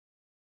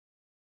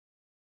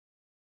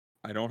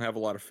 I don't have a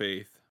lot of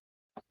faith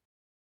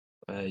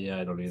Yeah,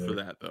 I don't for either.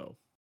 that though.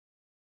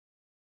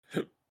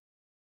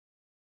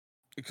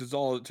 Because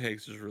all it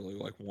takes is really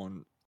like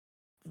one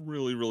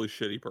really, really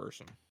shitty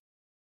person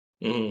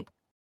Hmm.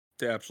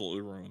 to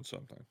absolutely ruin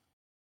something.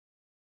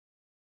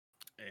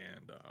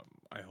 And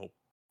I hope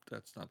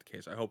that's not the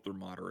case. I hope their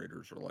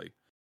moderators are like,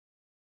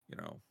 you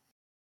know,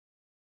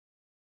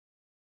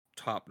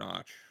 top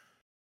notch,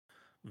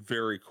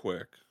 very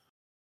quick,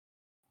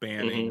 Hmm.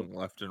 banning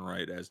left and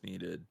right as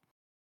needed,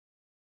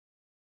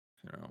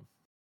 you know,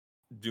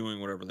 doing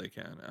whatever they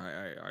can.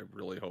 I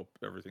really hope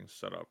everything's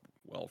set up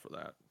well for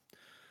that.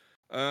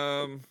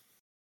 I'm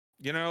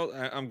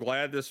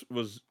glad this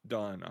was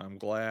done. I'm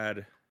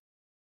glad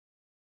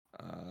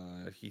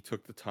he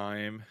took the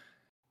time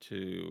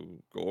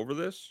to go over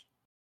this.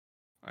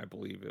 I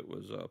believe it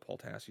was Paul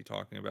Tassi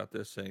talking about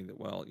this, saying that,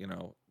 well,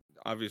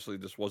 obviously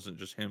this wasn't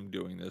just him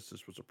doing this.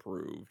 This was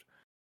approved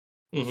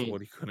as to Hmm.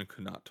 what he could and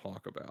could not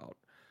talk about.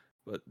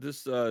 But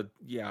this,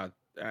 yeah,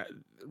 uh,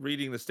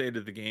 reading the state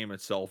of the game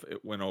itself,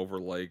 it went over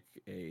like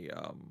a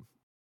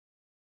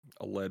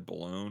lead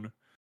balloon.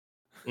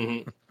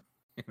 Hmm.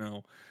 you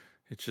know,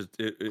 it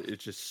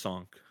just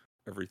sunk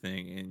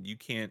everything, and you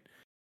can't.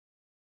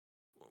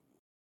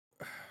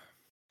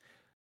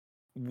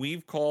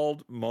 We've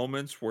called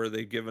moments where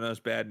they've given us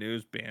bad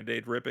news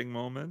band-aid ripping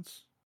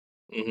moments.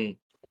 Hmm.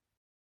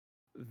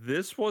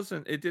 This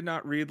wasn't, it did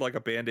not read like a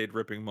band-aid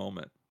ripping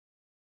moment.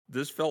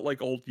 This felt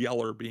like old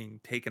Yeller being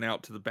taken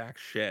out to the back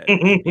shed and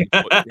being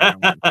put down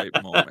type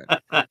moment.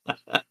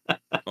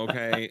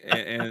 Okay.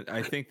 And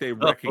I think they Oh.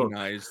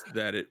 recognized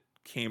that it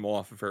came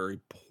off very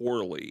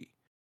poorly.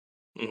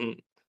 Hmm.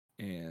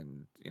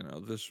 And,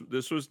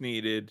 this was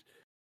needed.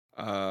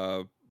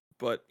 Uh,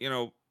 but,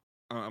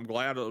 I'm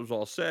glad it was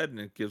all said and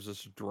it gives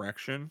us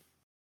direction.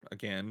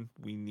 Again,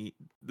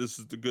 this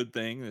is the good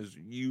thing is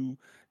you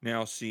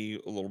now see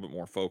a little bit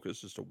more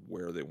focus as to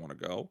where they want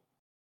to go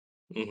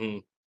Hmm.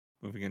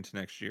 moving into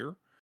next year.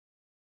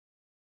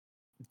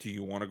 Do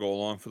you want to go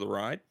along for the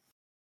ride?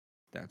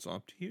 That's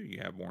up to you. You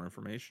have more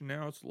information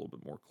now. It's a little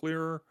bit more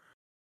clearer.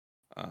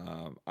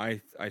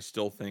 I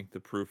still think the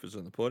proof is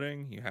in the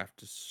pudding. You have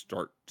to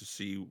start to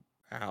see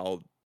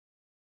how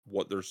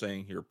what they're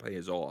saying here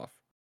pays off.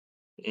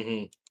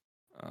 Hmm.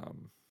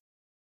 Um,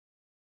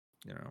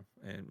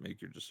 and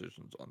make your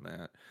decisions on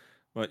that.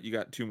 But you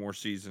got 2 more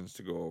seasons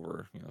to go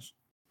over.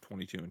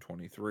 22 and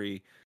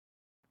 23,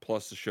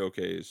 plus the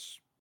showcase.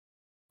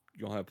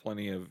 You'll have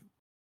plenty of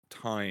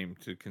time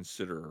to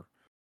consider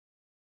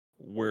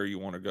where you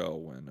want to go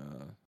when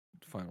the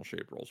final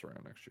shape rolls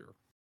around next year.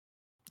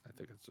 I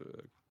think it's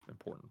an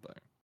important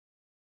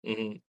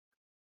thing.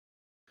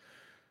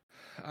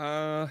 Hmm.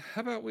 How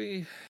about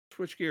we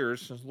switch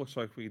gears? Since it looks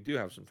like we do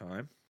have some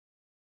time.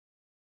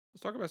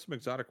 Let's talk about some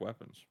exotic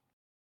weapons.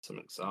 Some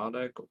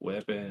exotic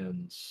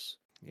weapons.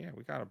 Yeah,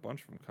 we got a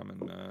bunch of them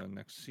coming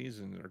next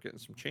season that are getting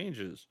some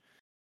changes.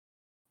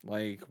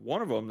 Like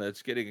one of them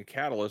that's getting a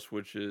catalyst,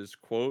 which is,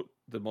 quote,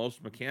 the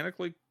most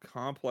mechanically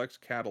complex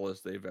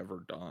catalyst they've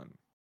ever done.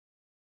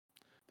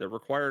 That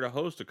required a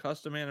host of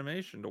custom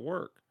animation to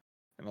work,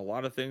 and a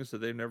lot of things that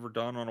they've never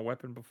done on a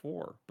weapon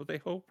before, but they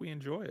hope we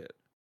enjoy it.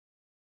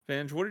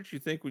 Vange, what did you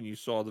think when you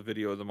saw the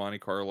video of the Monte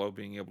Carlo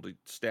being able to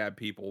stab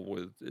people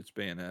with its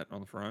bayonet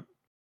on the front?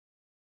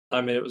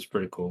 I mean, it was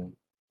pretty cool.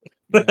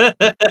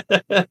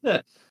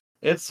 Yeah.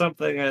 It's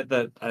something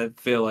that I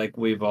feel like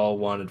we've all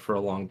wanted for a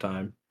long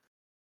time.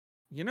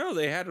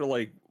 They had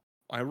to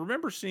I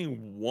remember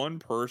seeing one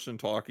person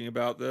talking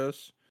about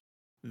this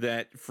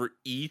that for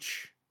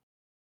each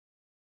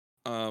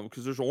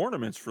because there's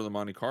ornaments for the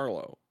Monte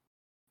Carlo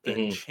that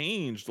Hmm.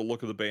 changed the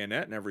look of the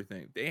bayonet and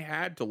everything. They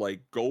had to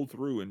go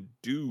through and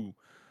do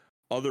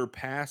other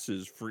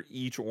passes for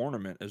each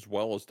ornament as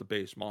well as the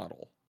base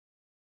model.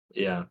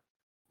 Yeah.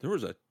 There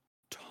was a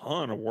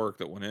ton of work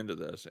that went into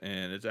this,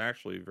 and it's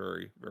actually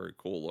very, very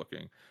cool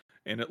looking.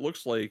 And it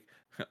looks like,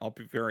 I'll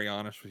be very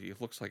honest with you, it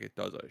looks like it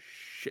does a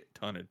shit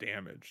ton of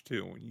damage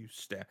too when you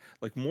stab,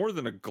 like more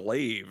than a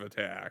glaive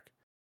attack.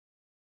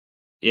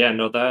 Yeah,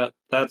 no,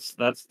 that's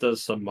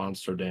does some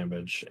monster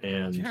damage.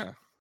 And Yeah.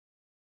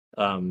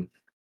 um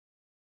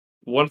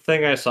one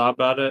thing I saw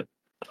about it,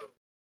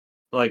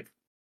 like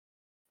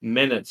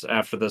minutes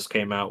after this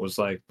came out, was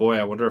like, boy,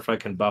 I wonder if I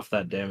can buff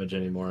that damage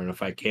anymore. And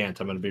if I can't,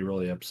 I'm gonna be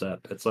really upset.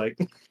 It's like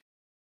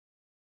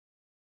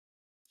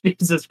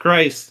Jesus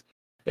Christ.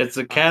 It's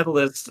a I,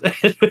 catalyst.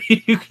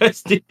 You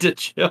guys need to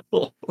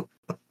chill.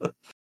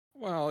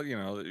 well,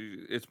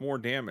 it's more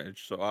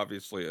damage, so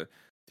obviously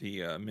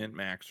the mint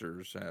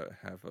maxers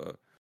have a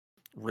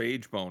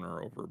rage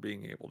boner over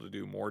being able to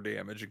do more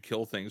damage and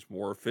kill things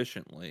more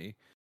efficiently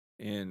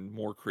in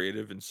more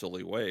creative and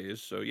silly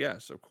ways. So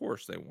yes, of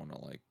course they want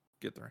to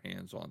get their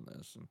hands on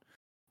this and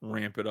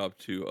ramp it up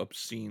to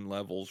obscene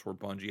levels where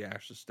Bungie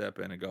has to step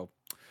in and go,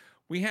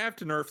 we have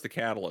to nerf the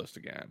catalyst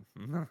again.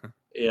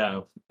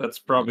 Yeah, that's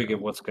you probably know,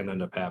 what's gonna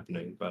end up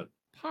happening, but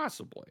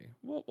possibly.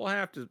 We'll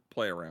have to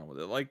play around with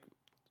it. Like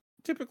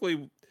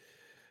typically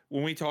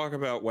when we talk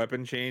about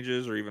weapon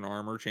changes or even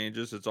armor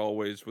changes, it's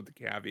always with the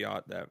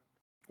caveat that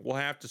we'll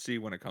have to see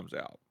when it comes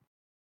out.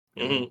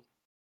 You know? mhm.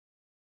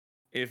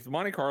 If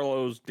Monte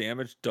Carlo's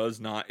damage does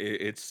not,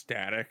 it's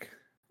static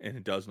and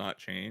it does not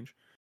change,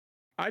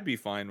 I'd be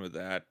fine with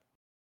that.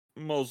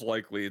 Most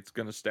likely it's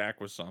going to stack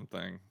with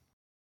something.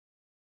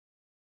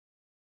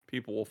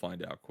 People will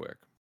find out quick.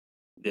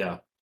 Yeah.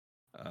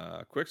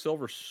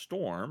 Quicksilver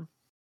Storm.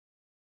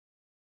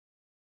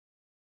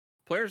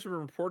 Players have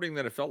been reporting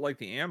that it felt like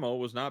the ammo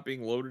was not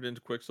being loaded into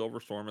Quicksilver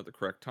Storm at the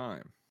correct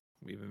time.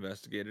 We've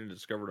investigated and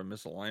discovered a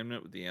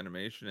misalignment with the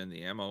animation, and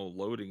the ammo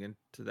loading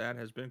into that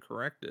has been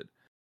corrected.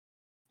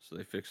 So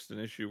they fixed an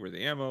issue where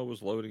the ammo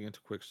was loading into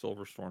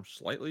Quicksilver Storm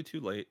slightly too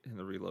late in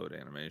the reload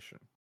animation.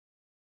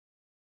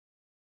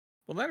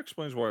 Well, that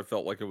explains why I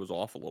felt like it was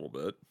off a little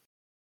bit.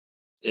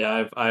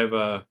 Yeah,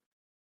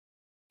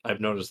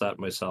 I've noticed that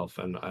myself,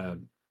 and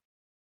I'm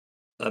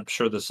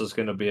sure this is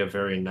going to be a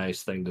very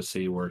nice thing to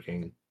see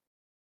working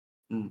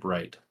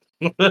right.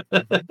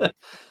 Mm-hmm.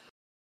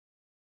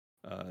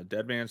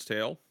 Dead Man's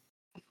Tale.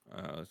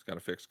 It's got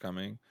a fix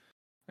coming.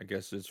 I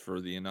guess it's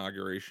for the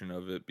inauguration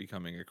of it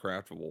becoming a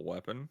craftable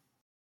weapon.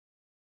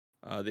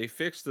 They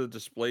fixed the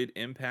displayed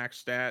impact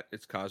stat.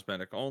 It's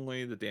cosmetic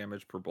only. The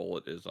damage per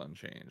bullet is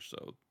unchanged.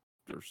 So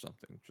there's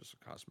something, just a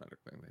cosmetic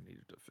thing they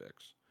needed to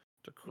fix,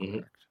 to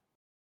correct.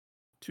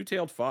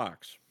 Two-tailed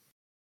fox.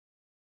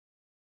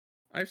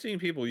 I've seen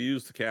people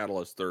use the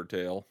catalyst third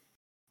tail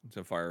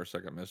to fire a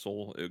second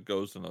missile.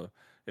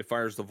 It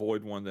fires the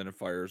void one, then it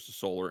fires the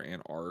solar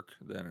and arc,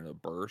 then in a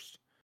burst.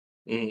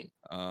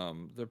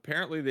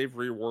 Apparently they've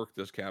reworked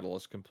this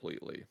catalyst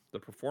completely. The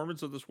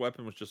performance of this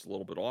weapon was just a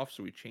little bit off,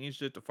 so we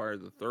changed it to fire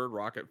the third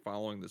rocket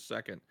following the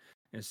second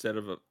instead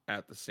of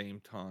at the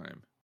same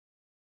time,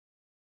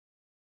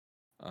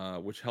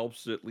 which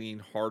helps it lean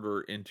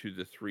harder into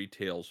the three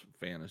tails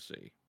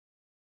fantasy.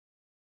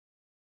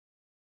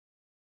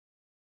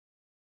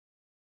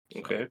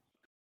 Okay.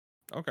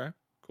 So, okay,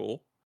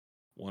 cool.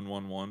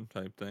 1-1-1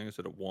 type thing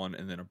instead of one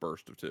and then a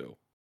burst of two.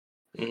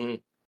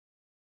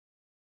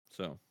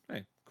 So,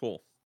 hey,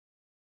 cool.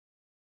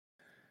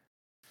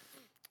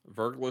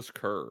 Vergless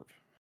curve.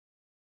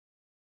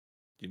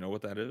 Do you know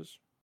what that is?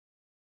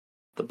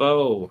 The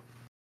bow.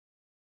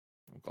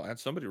 I'm glad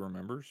somebody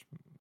remembers.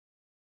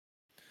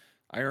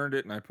 I earned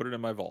it and I put it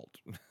in my vault.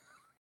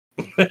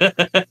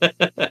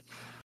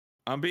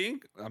 I'm being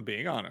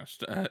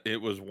honest.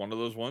 It was one of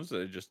those ones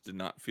that it just did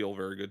not feel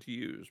very good to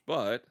use.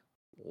 But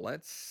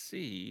let's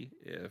see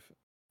if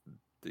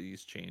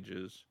these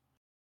changes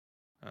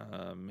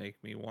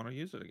make me want to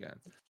use it again.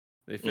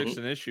 They fixed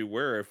an issue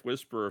where if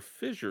Whisper of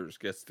Fissures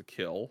gets the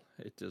kill,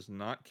 it does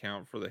not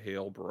count for the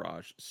Hail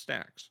Barrage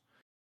stacks.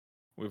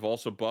 We've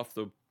also buffed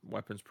the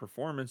weapon's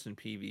performance in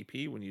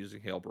PvP when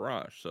using Hail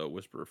Barrage. So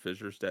Whisper of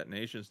Fissures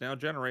detonations now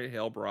generate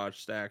Hail Barrage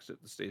stacks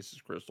if the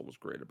stasis crystal was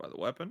created by the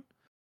weapon.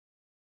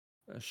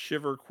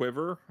 Shiver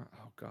Quiver,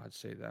 oh god,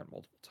 say that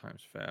multiple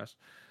times fast,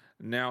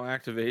 now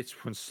activates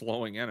when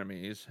slowing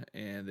enemies,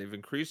 and they've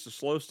increased the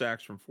slow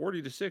stacks from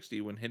 40 to 60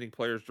 when hitting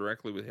players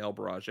directly with Hail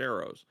Barrage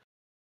arrows.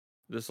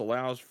 This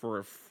allows for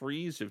a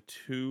freeze if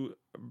two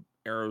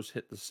arrows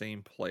hit the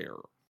same player.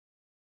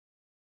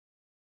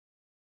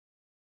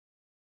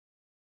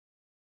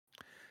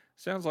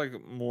 Sounds like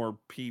more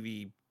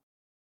PvP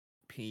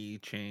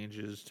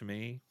changes to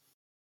me.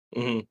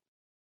 And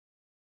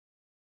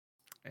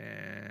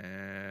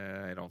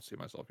I don't see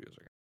myself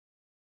using it.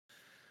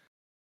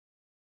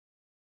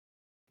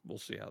 We'll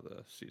see how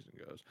the season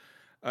goes.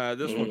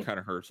 This one kind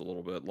of hurts a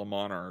little bit. Le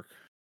Monarch.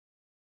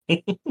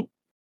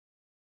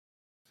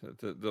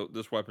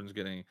 This weapon's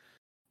getting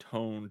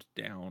toned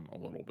down a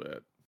little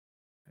bit.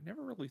 I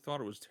never really thought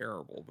it was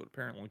terrible, but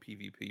apparently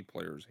PvP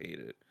players hate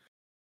it.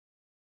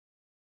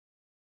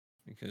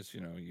 Because,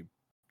 you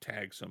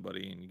tag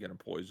somebody and you get them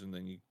poisoned,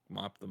 then you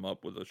mop them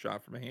up with a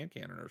shot from a hand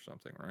cannon or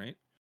something, right?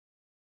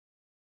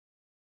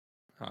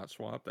 Hot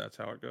swap, that's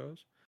how it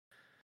goes.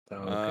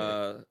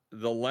 Okay.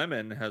 The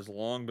lemon has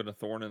long been a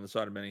thorn in the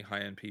side of many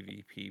high-end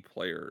PvP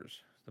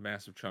players. The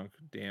massive chunk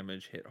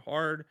damage hit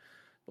hard.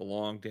 The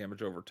long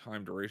damage over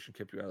time duration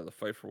kept you out of the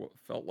fight for what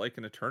felt like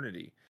an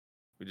eternity.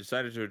 We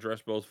decided to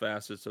address both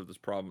facets of this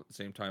problem at the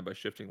same time by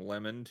shifting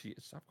lemon to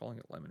stop calling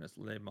it lemon, it's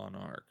Le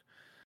Monarch,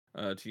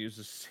 to use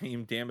the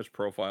same damage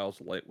profile as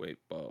a lightweight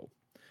bow.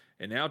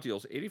 It now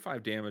deals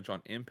 85 damage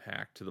on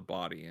impact to the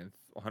body and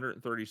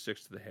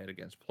 136 to the head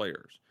against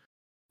players.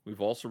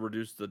 We've also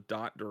reduced the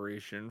dot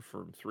duration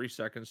from 3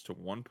 seconds to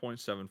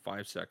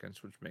 1.75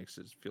 seconds, which makes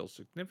it feel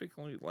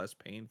significantly less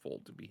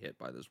painful to be hit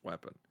by this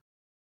weapon.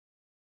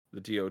 The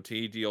DOT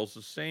deals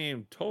the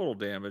same total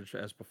damage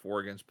as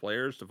before against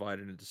players,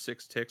 divided into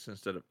 6 ticks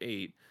instead of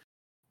 8,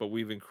 but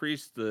we've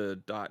increased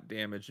the dot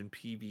damage in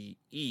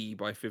PvE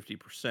by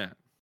 50%.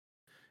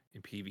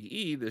 In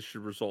PvE, this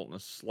should result in a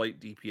slight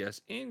DPS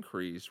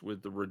increase,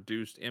 with the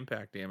reduced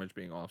impact damage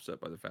being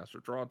offset by the faster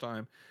draw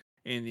time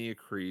and the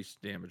increased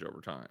damage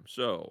over time.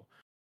 So,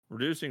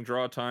 reducing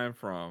draw time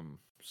from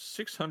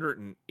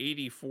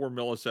 684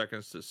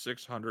 milliseconds to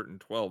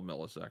 612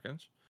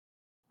 milliseconds.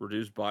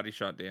 Reduced body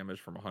shot damage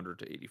from 100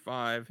 to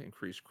 85.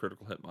 Increased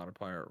critical hit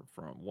modifier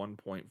from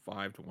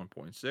 1.5 to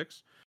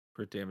 1.6.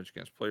 Crit damage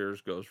against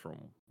players goes from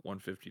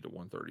 150 to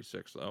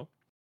 136, though.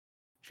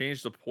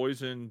 Changed the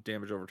poison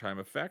damage over time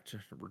effect,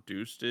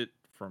 reduced it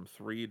from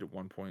 3 to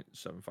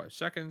 1.75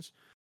 seconds.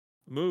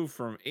 Moved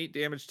from 8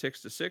 damage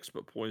ticks to 6,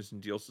 but poison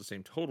deals the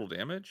same total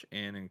damage,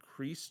 and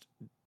increased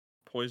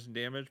poison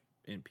damage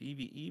in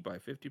PvE by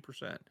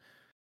 50%.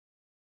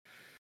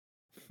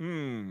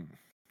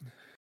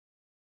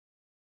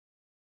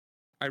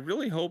 I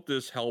really hope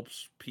this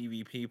helps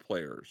PvP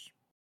players.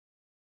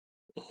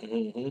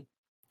 Mm-hmm.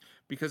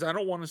 Because I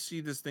don't want to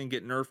see this thing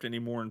get nerfed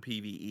anymore in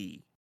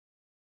PvE.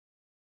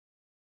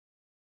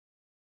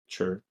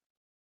 Sure.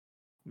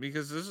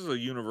 Because this is a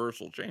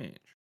universal change.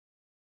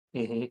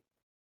 Mm-hmm.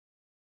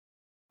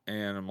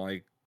 And I'm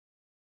like,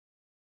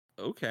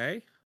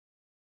 okay.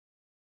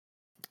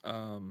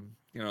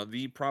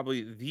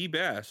 Probably the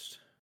best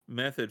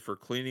method for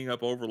cleaning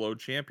up overload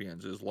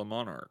champions is La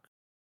Monarch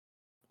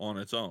on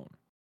its own.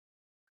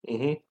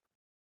 Mm-hmm.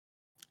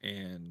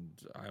 And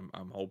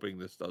I'm hoping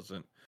this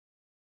doesn't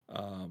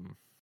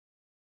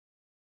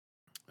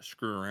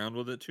screw around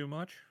with it too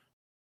much.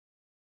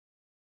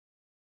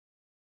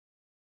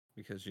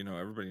 Because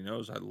everybody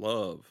knows I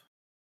love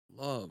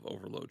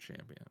overload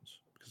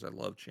champions because I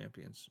love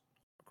champions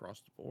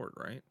across the board,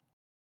 right?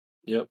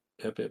 Yep.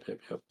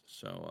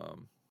 So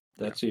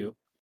That's you.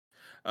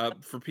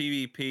 for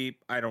PvP,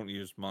 I don't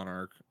use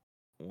Monarch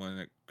when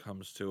it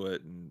comes to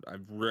it, and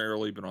I've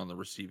rarely been on the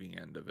receiving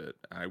end of it.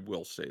 I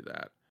will say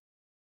that.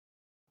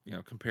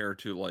 Compared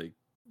to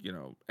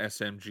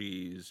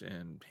SMGs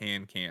and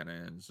hand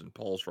cannons and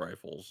pulse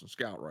rifles and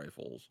scout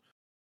rifles,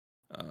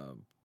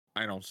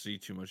 I don't see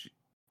too much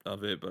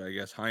of it, but I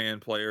guess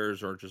high-end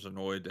players are just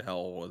annoyed to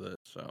hell with it.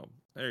 So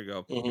there you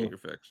go. Mm-hmm. Get your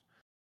fix.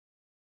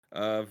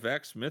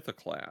 Vex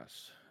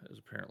Mythoclast is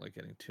apparently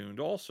getting tuned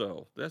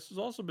also. This has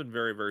also been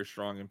very, very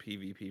strong in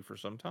PvP for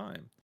some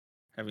time,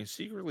 having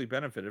secretly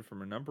benefited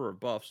from a number of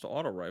buffs to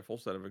auto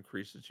rifles that have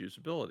increased its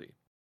usability.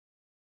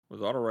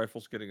 With auto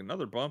rifles getting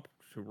another bump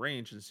to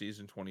range in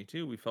Season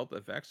 22, we felt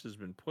that Vex has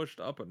been pushed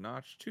up a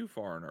notch too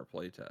far in our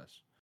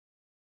playtest.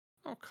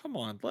 Oh, come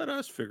on. Let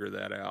us figure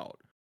that out.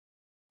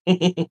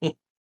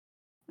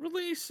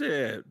 Release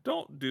it.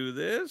 Don't do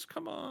this.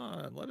 Come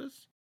on. Let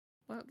us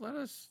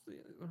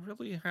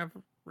really have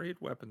a raid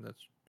weapon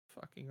that's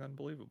fucking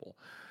unbelievable.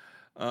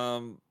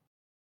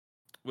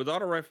 With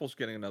auto rifles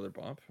getting another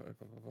bump, I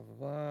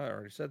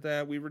already said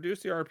that. We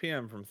reduced the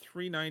RPM from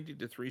 390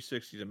 to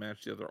 360 to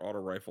match the other auto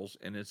rifles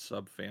in its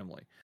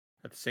subfamily.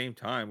 At the same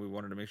time, we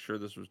wanted to make sure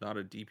this was not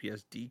a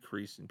DPS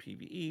decrease in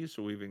PvE,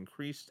 so we've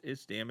increased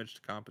its damage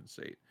to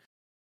compensate.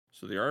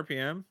 So the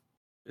RPM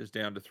is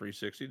down to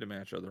 360 to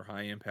match other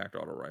high impact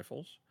auto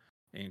rifles.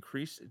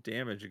 Increased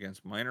damage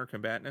against minor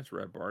combatants,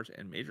 red bars,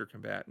 and major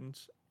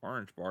combatants,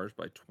 orange bars,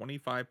 by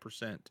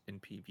 25% in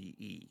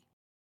PvE.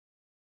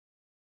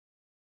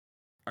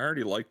 I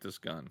already like this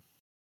gun.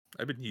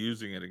 I've been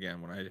using it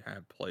again when I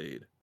have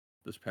played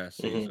this past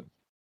season.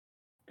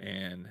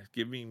 And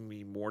giving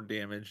me more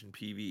damage in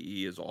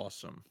PvE is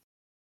awesome.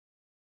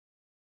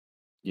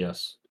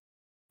 Yes.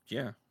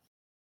 Yeah.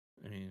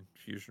 I mean,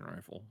 fusion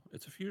rifle.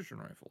 It's a fusion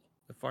rifle.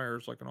 It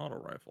fires like an auto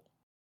rifle.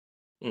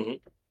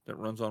 That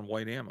runs on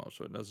white ammo,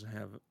 so it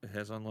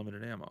has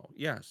unlimited ammo.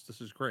 Yes,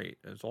 this is great.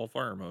 It's all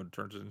fire mode. It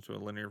turns it into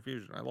a linear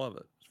fusion. I love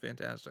it. It's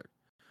fantastic.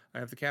 I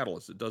have the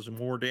catalyst. It does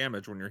more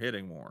damage when you're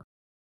hitting more.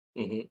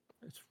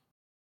 It's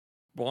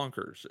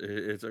bonkers.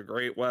 It's a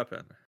great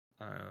weapon.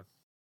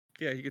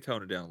 Yeah, you can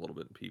tone it down a little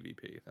bit in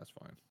PvP. That's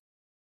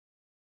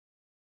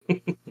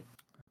fine.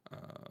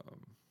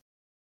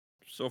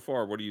 So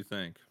far, what do you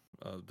think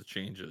of the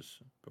changes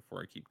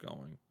before I keep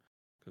going?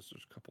 Because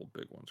there's a couple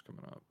big ones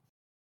coming up.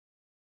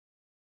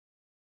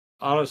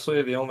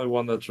 Honestly, the only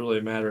one that's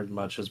really mattered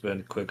much has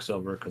been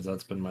Quicksilver, because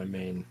that's been my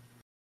main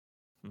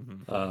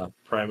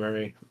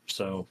primary.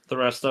 So the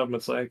rest of them,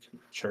 it's like,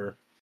 sure.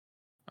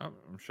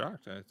 I'm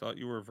shocked. I thought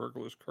you were a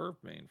Vergilus Curve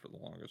main for the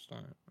longest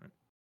time. Right?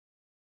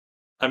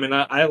 I mean,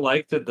 I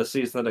liked it the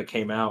season that it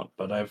came out,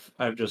 but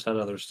I've just had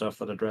other stuff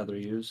that I'd rather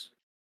use.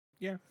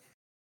 Yeah.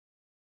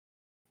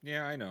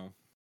 Yeah, I know.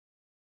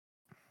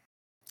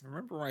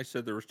 Remember when I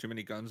said there was too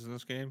many guns in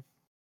this game?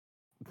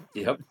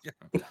 Yep. Yeah.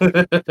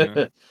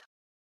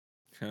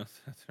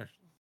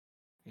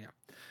 Yeah.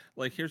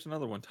 Like, here's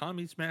another one.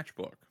 Tommy's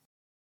Matchbook.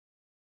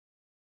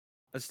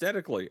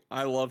 Aesthetically,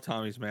 I love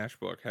Tommy's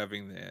Matchbook,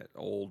 having that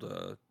old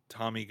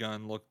Tommy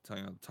gun look,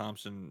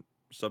 Thompson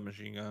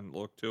submachine gun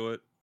look to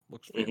it.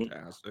 Looks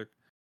fantastic.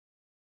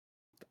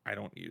 I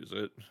don't use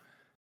it.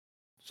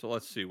 So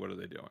let's see, what are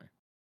they doing?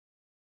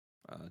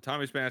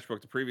 Tommy's Matchbook,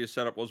 the previous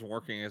setup wasn't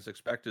working as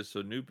expected,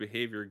 so new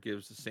behavior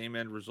gives the same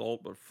end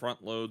result, but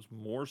front loads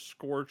more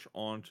Scorch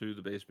onto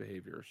the base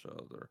behavior.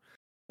 So their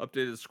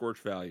updated Scorch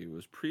value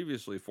was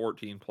previously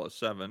 14 plus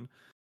 7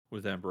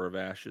 with Ember of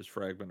Ashes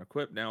fragment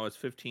equipped. Now it's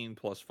 15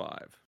 plus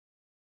 5.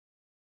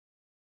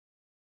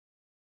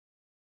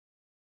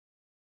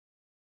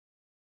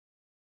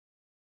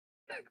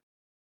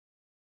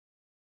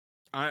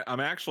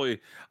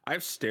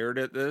 I've stared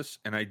at this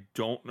and I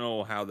don't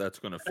know how that's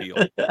going to feel.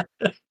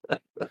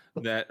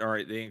 All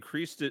right, they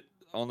increased it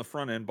on the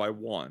front end by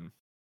 1.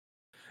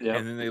 Yep.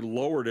 And then they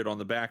lowered it on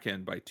the back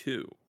end by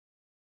 2.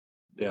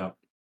 Yeah.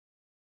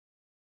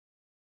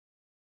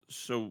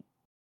 So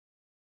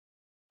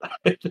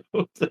I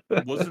don't-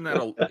 isn't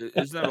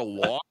that a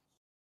loss?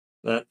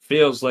 that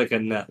feels like a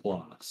net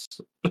loss.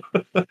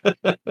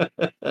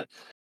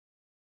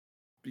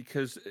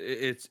 Because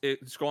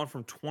it's gone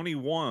from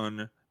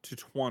 21 to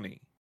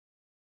 20.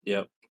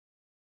 Yep.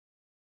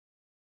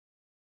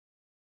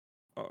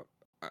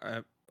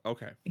 I,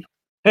 okay.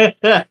 Yep.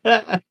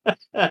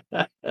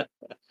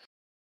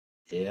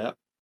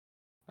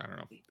 I don't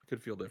know. It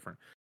could feel different.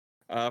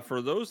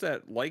 For those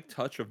that like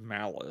Touch of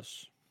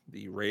Malice,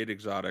 the raid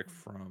exotic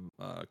from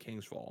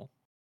King's Fall.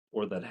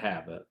 Or that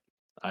have it.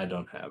 I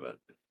don't have it.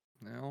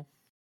 Well,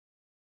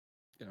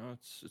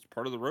 it's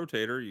part of the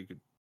rotator. You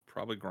could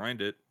probably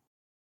grind it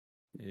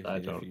I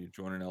if don't. you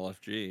join an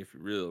LFG if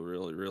you really,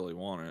 really, really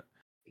want it.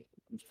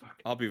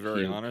 I'll be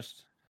very Huge.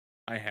 honest.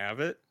 I have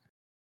it.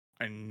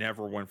 I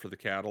never went for the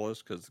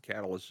catalyst because the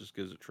catalyst just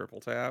gives it triple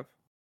tap.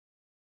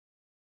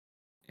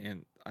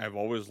 And I've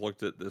always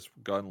looked at this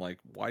gun like,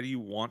 why do you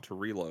want to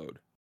reload?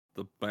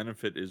 The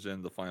benefit is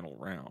in the final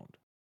round.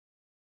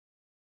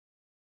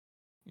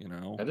 You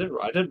know? I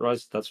didn't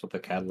realize that's what the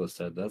catalyst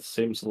said. That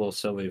seems a little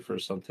silly for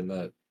something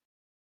that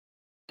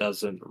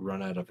doesn't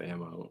run out of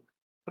ammo.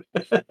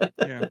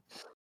 Yeah.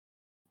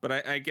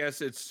 But I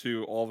guess it's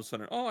to all of a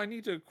sudden, oh, I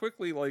need to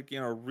quickly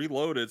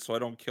reload it so I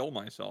don't kill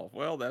myself.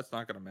 Well, that's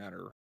not gonna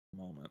matter at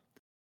the moment.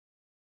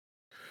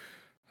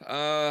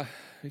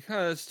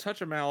 Because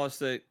Touch of Malice,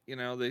 they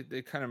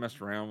kind of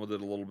messed around with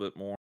it a little bit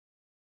more.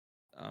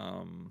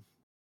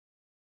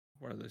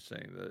 What are they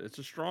saying? That it's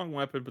a strong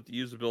weapon, but the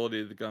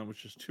usability of the gun was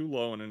just too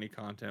low in any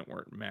content where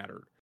it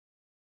mattered.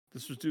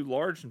 This was due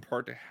large in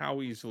part to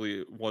how easily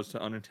it was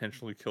to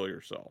unintentionally kill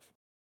yourself.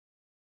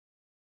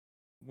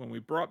 When we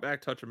brought back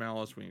Touch of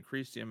Malice, we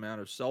increased the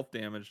amount of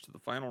self-damage to the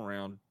final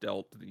round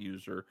dealt to the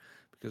user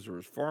because there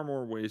was far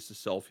more ways to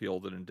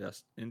self-heal than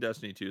in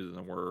Destiny 2 than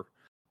there were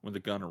when the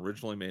gun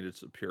originally made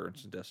its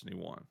appearance in Destiny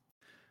 1.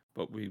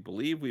 But we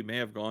believe we may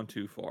have gone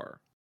too far.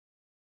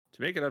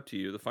 To make it up to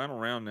you, the final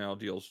round now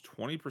deals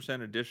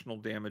 20% additional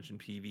damage in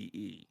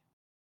PvE.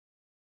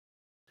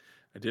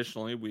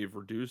 Additionally, we've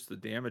reduced the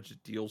damage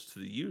it deals to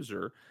the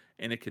user,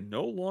 and it can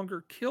no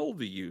longer kill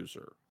the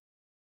user.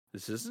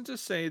 This isn't to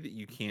say that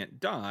you can't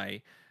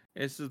die,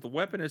 it's that the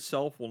weapon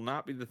itself will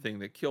not be the thing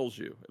that kills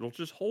you. It'll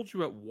just hold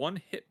you at one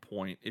hit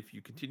point if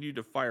you continue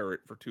to fire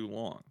it for too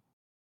long.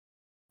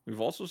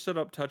 We've also set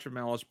up Touch of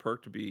Malice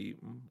perk to be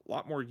a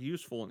lot more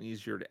useful and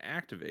easier to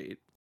activate,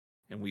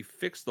 and we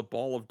fixed the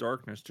Ball of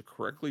Darkness to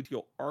correctly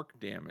deal arc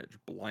damage,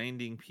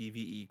 blinding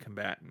PvE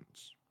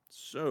combatants.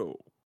 So,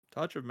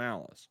 Touch of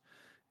Malice.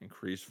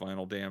 Increase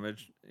final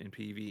damage in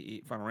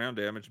PvE, final round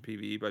damage in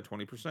PvE by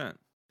 20%.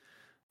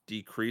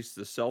 Decrease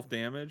the self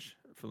damage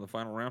from the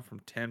final round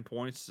from 10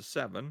 points to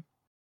 7.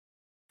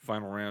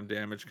 Final round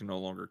damage can no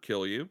longer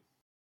kill you.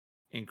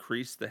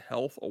 Increase the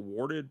health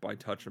awarded by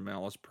Touch of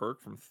Malice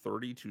perk from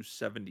 30 to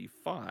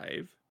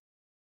 75.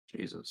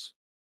 Jesus.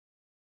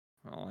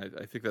 Well,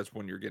 I think that's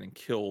when you're getting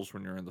kills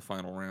when you're in the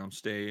final round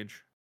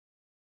stage.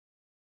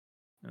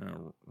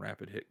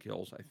 Rapid hit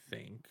kills, I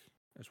think.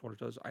 That's what it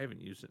does. I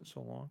haven't used it in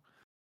so long.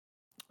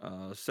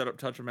 Set up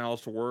Touch of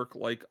Malice to work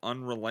like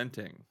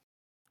Unrelenting.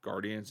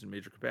 Guardians and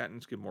major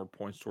combatants give more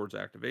points towards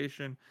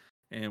activation,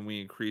 and we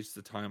increase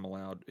the time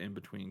allowed in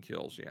between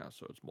kills. Yeah,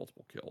 so it's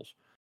multiple kills.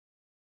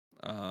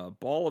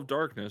 Ball of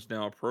Darkness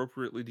now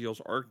appropriately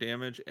deals arc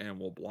damage and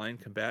will blind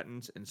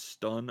combatants and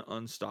stun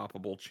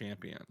unstoppable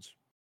champions.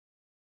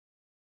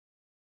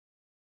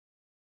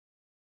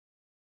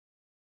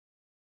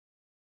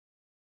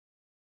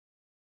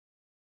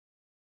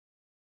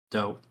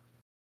 Dope.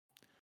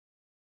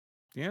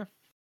 Yeah,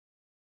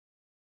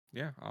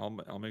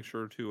 I'll make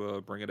sure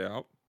to bring it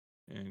out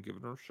and give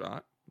it a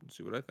shot and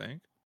see what I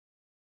think.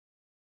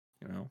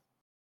 And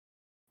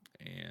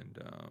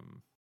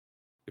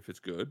if it's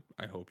good,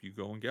 I hope you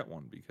go and get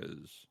one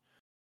because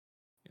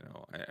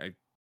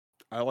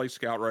I like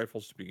scout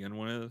rifles to begin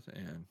with,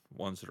 and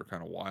ones that are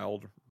kind of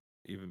wild,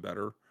 even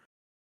better.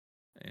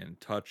 And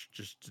Touch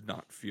just did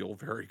not feel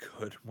very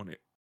good when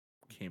it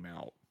came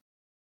out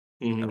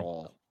at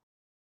all.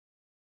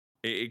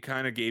 It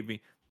kind of gave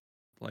me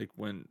like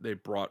when they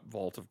brought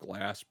Vault of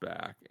Glass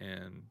back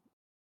and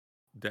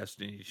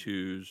Destiny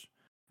 2's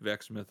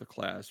Vex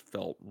Mythoclast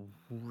felt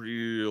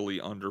really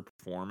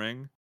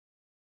underperforming.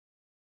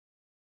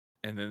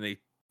 And then they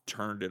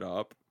turned it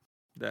up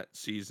that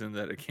season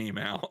that it came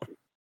out.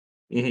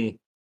 Mm-hmm.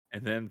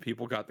 And then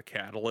people got the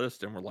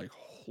catalyst and were like,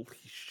 holy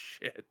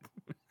shit.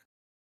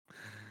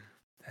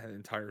 That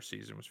entire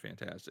season was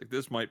fantastic.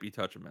 This might be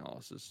Touch of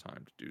Malice's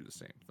time to do the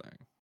same thing.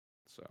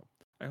 So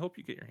I hope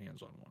you get your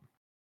hands on one.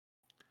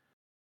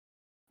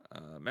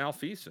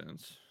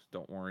 Malfeasance,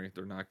 don't worry,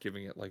 they're not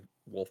giving it like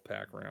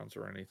Wolfpack rounds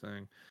or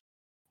anything.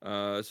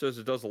 It says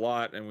it does a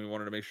lot, and we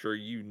wanted to make sure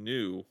you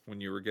knew when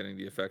you were getting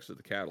the effects of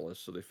the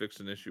catalyst, so they fixed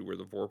an issue where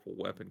the Vorpal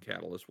weapon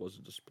catalyst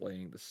wasn't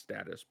displaying the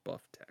status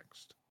buff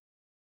text.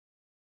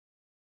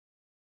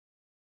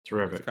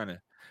 Terrific.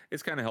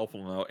 It's kind of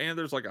helpful to know. And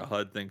there's like a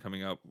HUD thing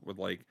coming up with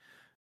like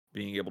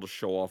being able to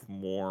show off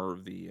more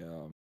of the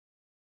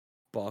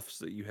buffs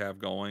that you have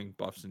going,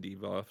 buffs and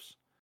debuffs.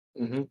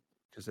 Mm-hmm.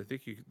 Because I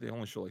think they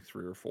only show like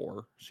 3 or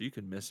 4, so you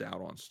can miss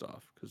out on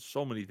stuff because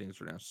so many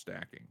things are now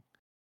stacking.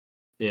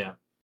 Yeah.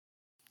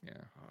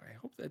 Yeah, I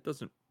hope that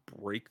doesn't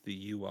break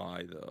the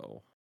UI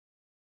though.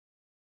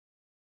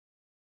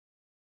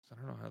 I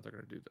don't know how they're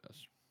going to do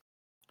this.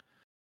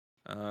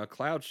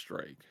 Cloud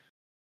Strike.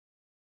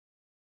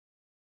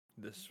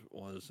 This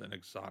was an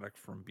exotic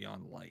from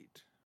Beyond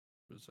Light.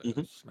 It was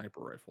a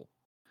sniper rifle.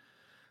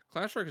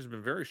 Cloud Strike has been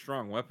a very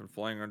strong weapon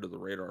flying under the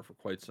radar for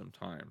quite some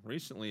time.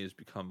 Recently, it has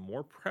become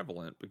more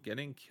prevalent, but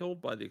getting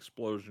killed by the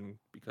explosion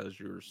because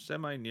your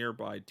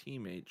semi-nearby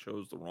teammate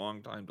chose the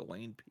wrong time to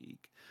lane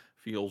peek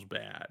feels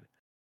bad.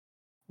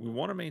 We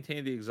want to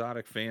maintain the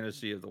exotic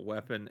fantasy of the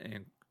weapon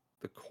and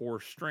the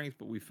core strength,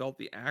 but we felt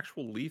the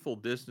actual lethal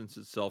distance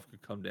itself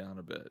could come down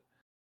a bit.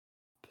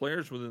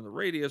 Players within the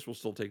radius will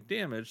still take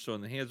damage, so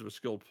in the hands of a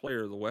skilled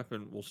player, the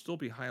weapon will still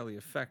be highly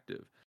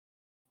effective.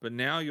 But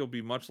now you'll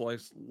be much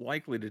less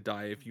likely to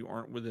die if you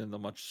aren't within the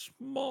much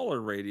smaller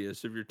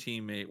radius of your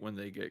teammate when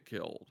they get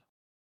killed.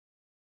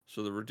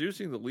 So they're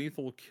reducing the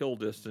lethal kill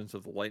distance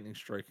of the lightning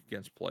strike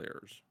against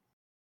players.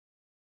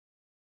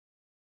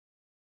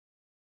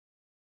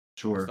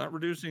 It's Sure. not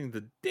reducing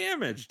the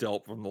damage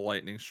dealt from the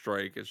lightning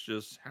strike, it's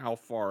just how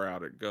far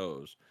out it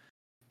goes.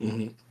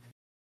 Mm-hmm.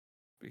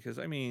 Because,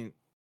 I mean,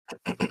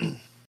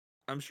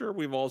 I'm sure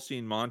we've all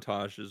seen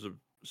montages of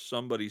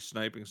somebody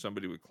sniping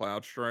somebody with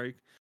Cloud Strike,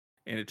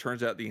 and it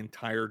turns out the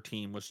entire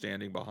team was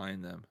standing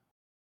behind them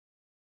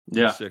in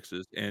Yeah.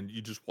 sixes, and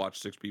you just watch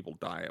 6 people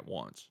die at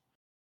once.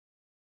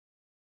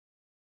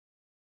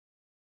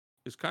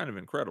 It's kind of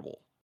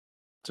incredible.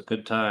 It's a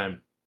good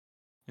time.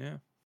 Yeah.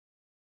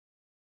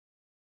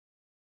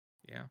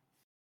 Yeah.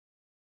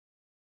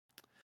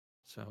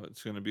 So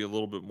it's going to be a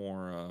little bit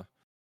more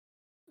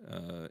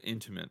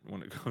intimate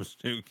when it comes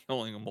to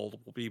killing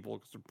multiple people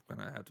because they're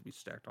going to have to be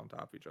stacked on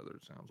top of each other,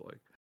 it sounds like.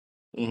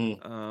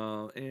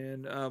 Mm-hmm.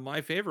 And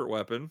my favorite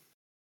weapon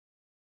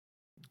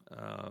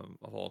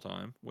of all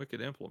time,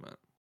 Wicked Implement.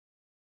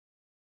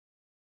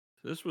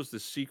 This was the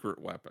secret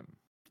weapon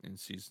in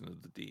Season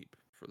of the Deep,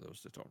 for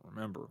those that don't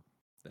remember,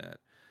 that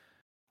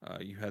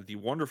you had the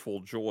wonderful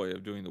joy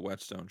of doing the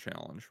Whetstone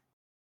Challenge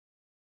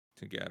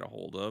to get a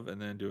hold of,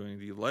 and then doing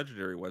the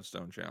legendary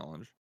Whetstone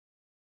Challenge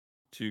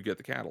to get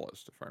the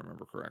Catalyst, if I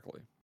remember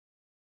correctly.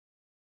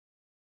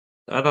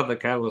 I thought the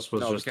catalyst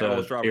was No, the just a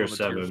Catalyst dropped tier from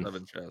the Tier 7.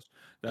 7 chest.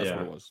 That's what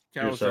Yeah. it was.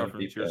 Tier Catalyst 7 dropped from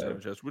the deep Tier 7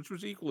 dive. chest, which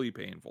was equally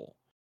painful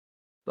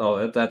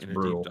Oh, that's in a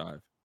deep brutal.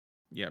 dive.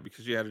 Yeah,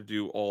 because you had to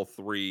do all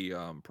 3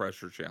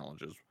 pressure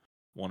challenges,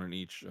 one in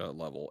each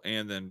level,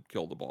 and then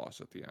kill the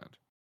boss at the end.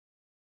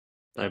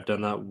 I've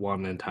done that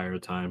one entire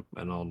time,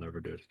 and I'll never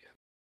do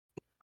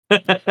it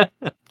again.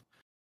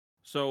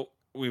 So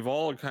we've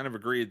all kind of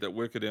agreed that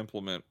Wicked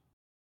Implement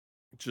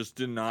just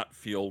did not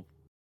feel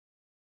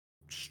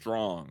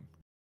strong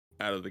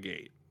out of the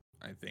gate.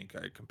 I think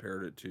I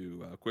compared it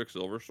to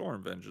Quicksilver,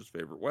 Stormvenge's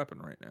favorite weapon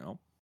right now,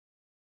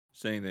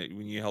 saying that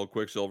when you held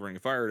Quicksilver and you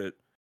fired it,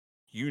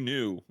 you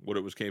knew what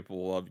it was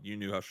capable of. You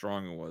knew how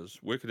strong it was.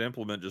 Wicked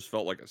Implement just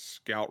felt like a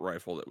scout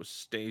rifle that was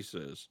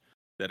stasis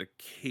that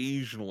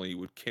occasionally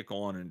would kick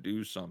on and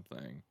do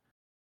something.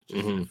 It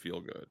just didn't feel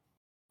good.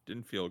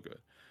 Didn't feel good.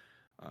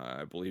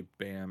 I believe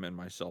Bam and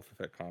myself have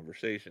had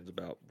conversations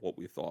about what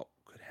we thought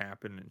could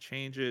happen and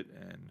change it.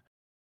 And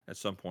at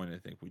some point, I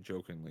think we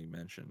jokingly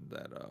mentioned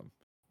that,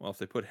 well, if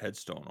they put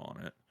Headstone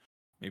on it,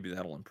 maybe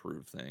that'll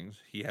improve things.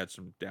 He had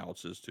some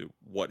doubts as to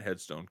what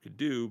Headstone could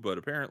do, but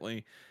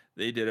apparently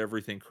they did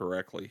everything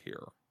correctly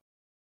here.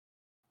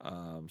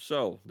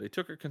 So they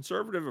took a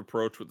conservative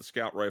approach with the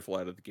scout rifle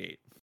out of the gate,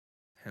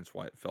 hence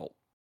why it felt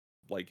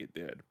like it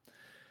did.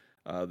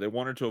 They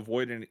wanted to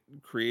avoid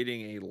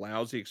creating a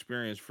lousy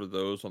experience for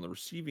those on the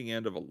receiving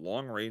end of a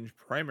long-range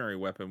primary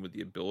weapon with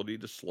the ability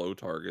to slow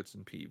targets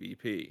in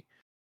PvP.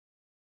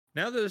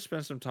 Now that it's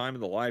spent some time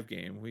in the live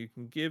game, we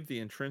can give the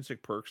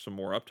intrinsic perks some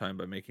more uptime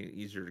by making it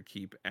easier to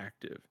keep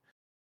active.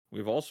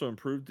 We've also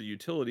improved the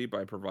utility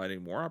by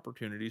providing more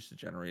opportunities to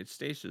generate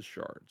stasis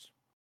shards.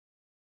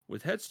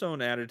 With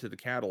Headstone added to the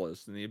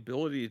Catalyst and the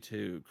ability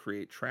to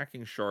create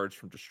tracking shards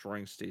from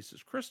destroying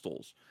stasis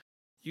crystals,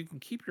 you can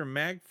keep your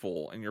mag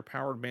full and your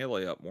powered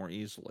melee up more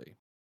easily.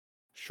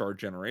 Shard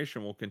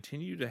generation will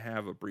continue to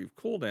have a brief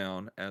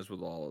cooldown, as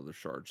with all other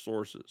shard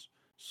sources.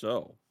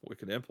 So,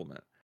 Wicked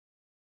Implement.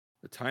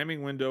 The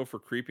timing window for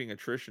creeping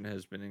attrition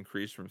has been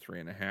increased from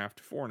 3.5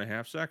 to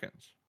 4.5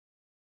 seconds.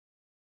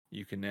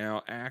 You can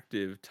now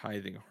active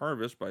Tithing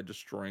Harvest by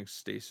destroying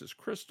stasis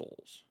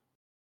crystals.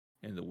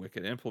 And the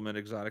Wicked Implement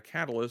Exotic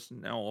Catalyst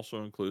now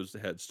also includes the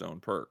Headstone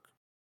perk.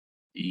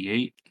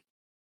 Yeet.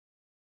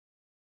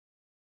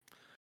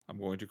 I'm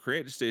going to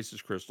create a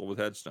stasis crystal with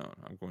Headstone.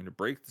 I'm going to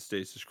break the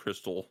stasis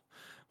crystal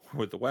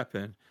with the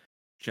weapon,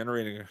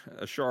 generating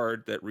a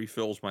shard that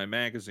refills my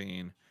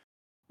magazine,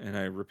 and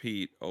I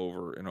repeat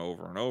over and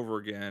over and over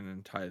again.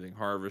 And Tithing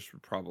Harvest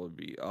would probably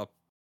be up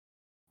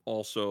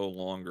also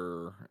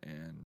longer.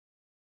 And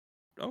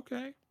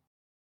okay.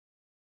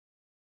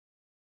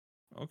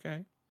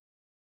 okay,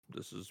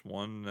 this is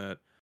one that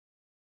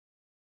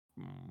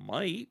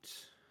might,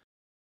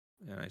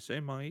 and I say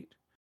might,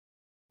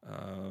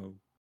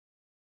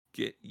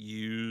 get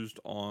used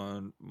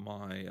on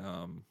my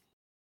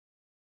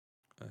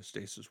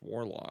Stasis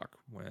Warlock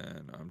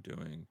when I'm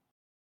doing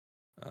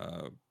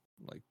uh,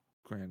 like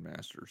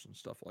Grandmasters and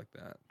stuff like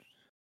that.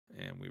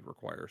 And we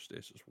require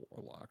Stasis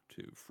Warlock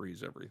to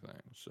freeze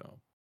everything. So,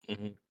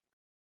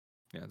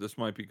 yeah, this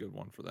might be a good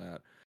one for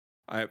that.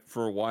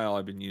 For a while,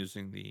 I've been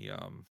using the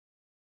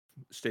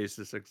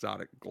Stasis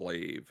Exotic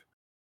Glaive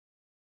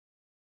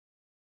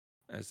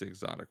as the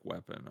exotic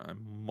weapon. I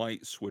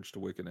might switch to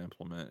Wicked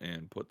Implement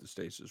and put the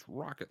Stasis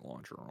Rocket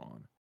Launcher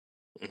on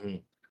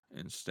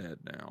instead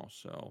now.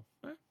 So,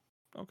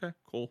 okay,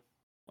 cool.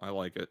 I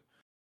like it.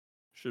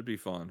 Should be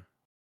fun.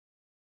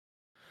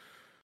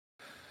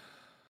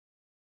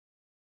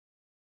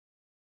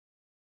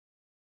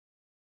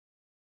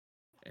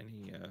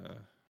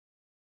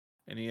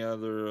 Any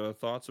other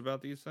thoughts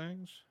about these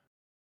things?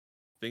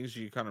 Things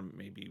you kind of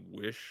maybe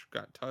wish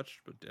got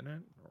touched but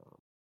didn't, or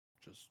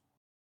just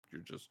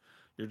you're just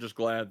you're just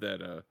glad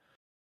that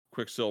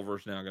Quicksilver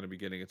is now going to be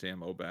getting its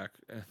ammo back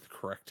at the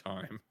correct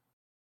time.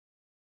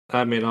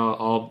 I mean,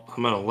 I'm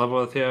gonna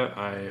level with you.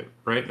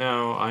 Right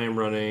now I am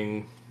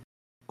running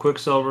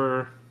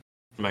Quicksilver,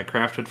 my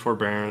crafted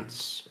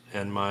Forbearance,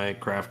 and my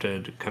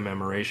crafted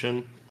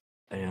Commemoration,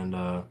 and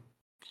well,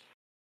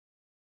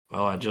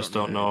 I just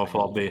don't know if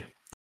I'll be.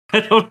 I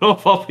don't know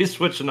if I'll be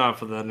switching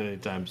off of that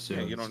anytime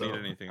soon. Yeah, you don't need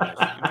anything else.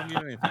 You don't need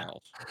anything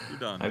else. You're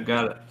done.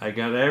 I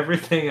got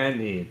everything I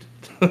need.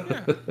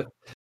 Yeah.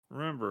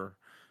 Remember,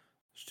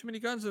 there's too many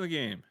guns in the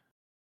game.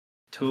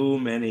 Too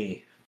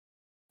many.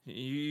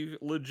 You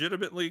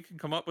legitimately can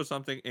come up with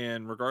something,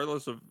 and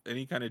regardless of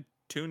any kind of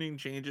tuning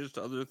changes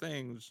to other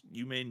things,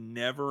 you may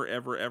never,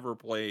 ever, ever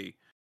play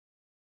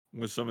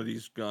with some of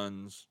these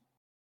guns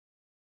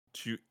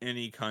to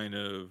any kind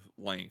of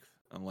length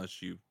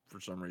unless you, for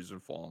some reason,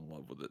 fall in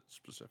love with it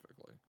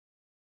specifically.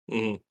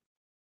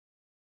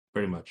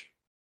 Pretty much.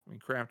 I mean,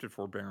 Crafted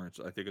Forbearance,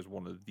 I think, is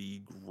one of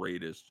the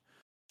greatest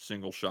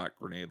single-shot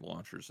grenade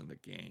launchers in the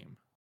game.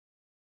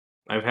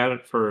 I've had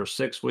it for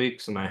 6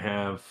 weeks, and I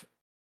have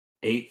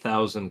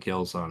 8,000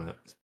 kills on it.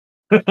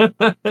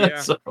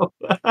 Yeah,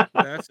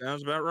 that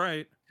sounds about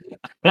right.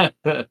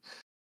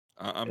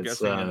 I'm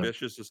guessing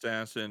Ambitious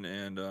Assassin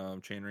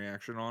and Chain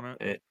Reaction on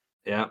it.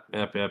 Yep.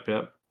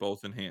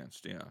 Both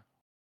enhanced, yeah.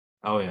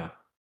 Oh yeah.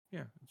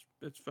 Yeah,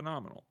 it's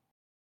phenomenal.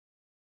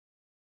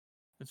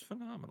 It's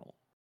phenomenal.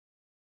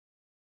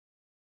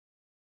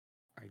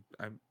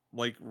 I'm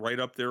like right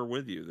up there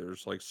with you.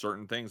 There's like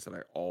certain things that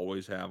I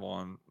always have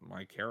on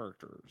my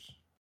characters,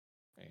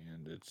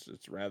 and it's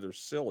rather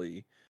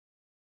silly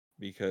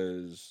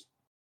because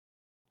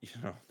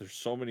there's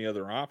so many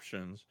other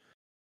options,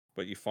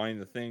 but you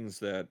find the things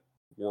that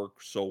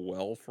work so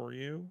well for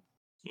you.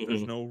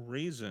 There's no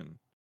reason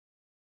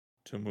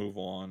to move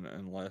on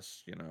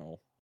unless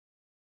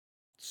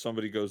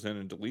somebody goes in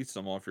and deletes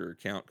them off your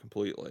account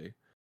completely,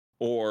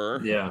 or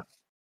they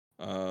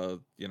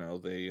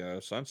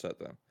sunset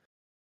them.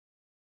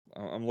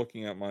 I'm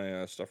looking at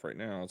my stuff right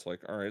now. It's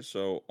like, all right,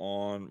 so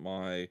on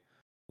my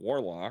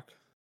Warlock,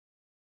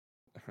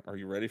 are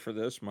you ready for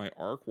this? My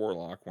Arc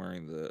Warlock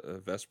wearing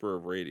the Vesper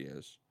of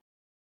Radius.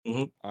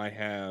 I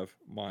have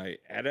my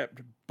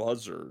Adept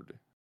Buzzard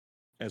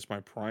as my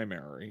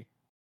primary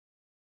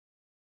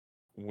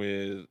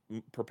with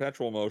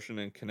Perpetual Motion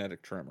and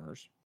Kinetic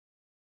Tremors.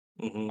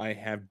 I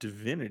have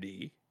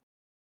Divinity,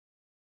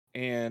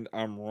 and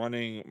I'm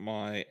running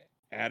my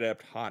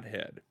Adept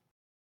Hothead.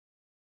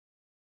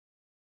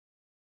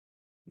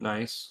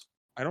 Nice.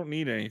 I don't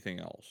need anything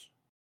else.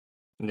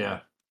 Yeah.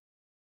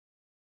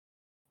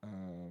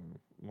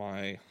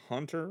 My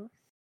Hunter,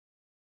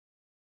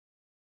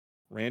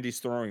 Randy's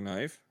Throwing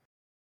Knife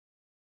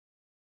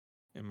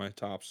in my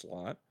top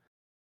slot.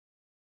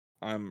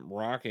 I'm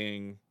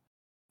rocking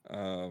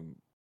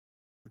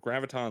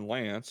Graviton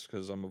Lance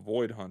because I'm a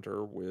Void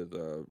Hunter with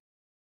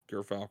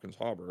Gerfalcon's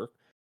Hauberk.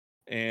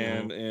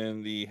 And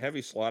in the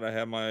heavy slot, I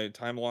have my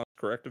Time Loss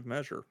Corrective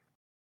Measure.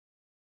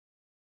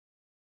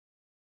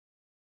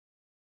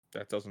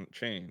 That doesn't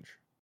change.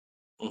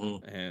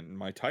 And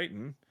my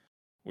Titan,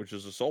 which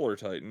is a Solar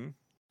Titan,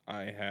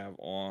 I have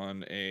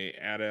on a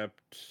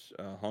Adept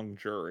Hung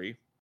Jury,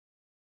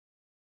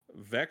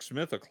 Vex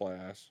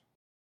Mythoclast,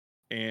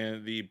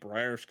 and the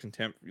Briar's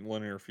Contempt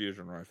Linear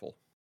Fusion Rifle.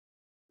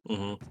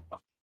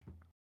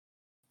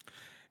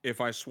 If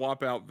I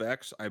swap out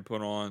Vex, I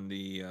put on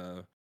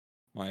the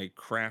my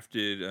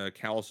crafted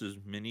Callus's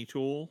mini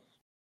tool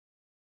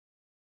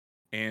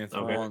and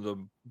throw on the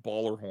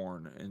Baller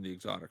Horn in the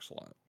exotic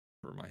slot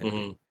for my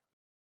heavy.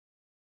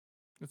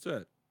 That's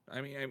it.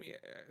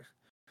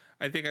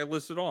 I think I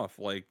listed off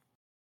like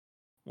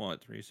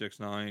 3, 6,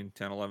 9,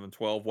 10, 11,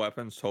 12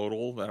 weapons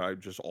total that I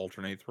just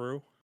alternate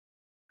through.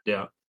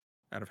 Yeah.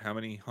 Out of how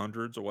many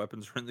hundreds of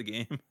weapons are in the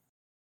game?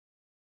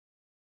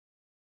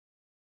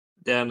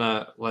 Then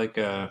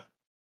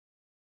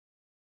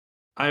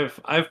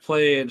I've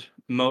played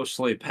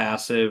mostly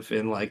passive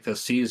in like the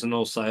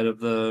seasonal side of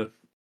the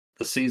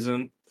the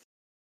season,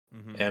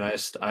 Mm-hmm. and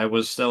I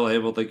was still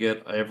able to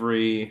get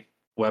every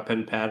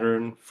weapon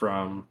pattern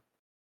from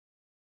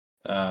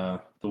the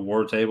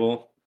war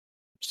table.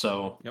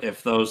 So Yep.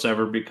 if those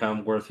ever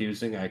become worth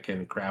using, I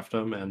can craft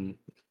them and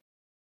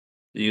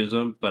use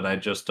them. But I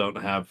just don't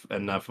have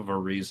enough of a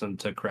reason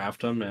to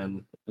craft them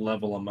and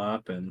level them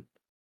up and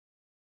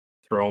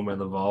throw them in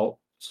the vault.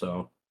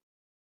 So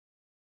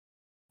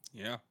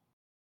Yeah.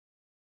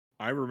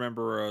 I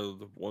remember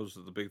what was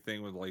the big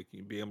thing with like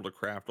you be able to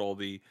craft all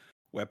the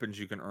weapons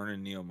you can earn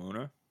in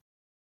Neomuna,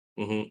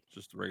 mhm.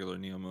 just the regular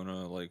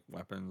Neomuna like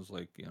weapons,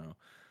 like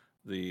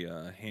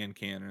the hand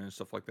cannon and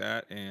stuff like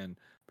that. And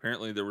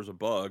apparently there was a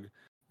bug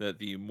that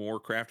the more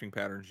crafting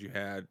patterns you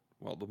had,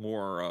 well, the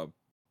more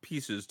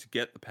pieces to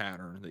get the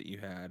pattern that you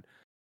had,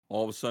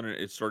 all of a sudden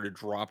it started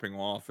dropping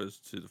off as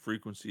to the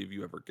frequency of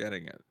you ever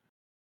getting it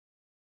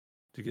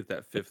to get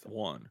that fifth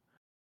one.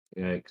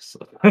 Yikes.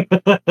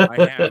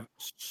 I have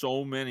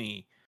so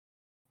many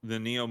the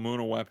Neo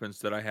Muna weapons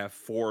that I have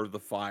 4 of the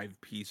 5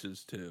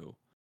 pieces to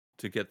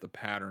get the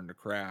pattern to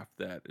craft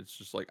that it's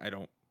just like I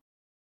don't,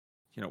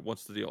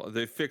 what's the deal?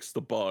 They fixed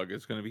the bug.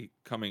 It's going to be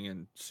coming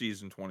in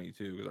season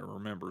 22 because I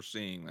remember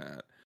seeing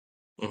that.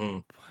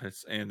 Mhm.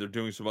 And they're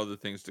doing some other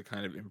things to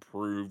kind of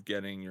improve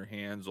getting your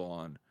hands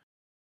on,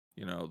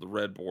 the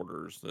red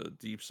borders, the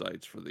deep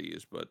sights for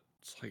these. But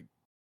it's like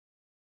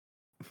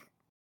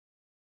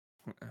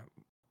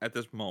at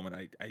this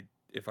moment, I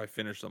if I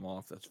finish them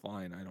off, that's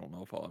fine. I don't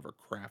know if I'll ever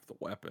craft the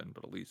weapon,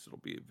 but at least it'll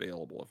be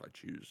available if I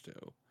choose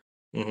to.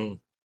 Mhm.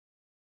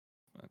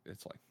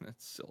 It's like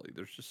that's silly.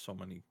 There's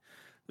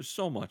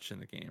so much in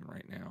the game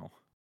right now.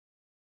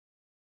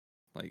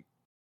 Like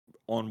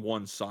on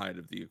one side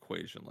of the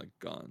equation, like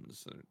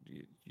guns,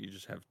 you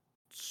just have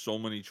so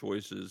many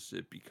choices.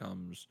 It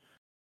becomes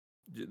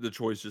the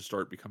choices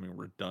start becoming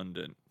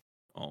redundant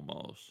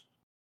almost,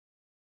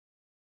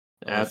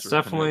 Yeah, unless it's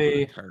they're coming up with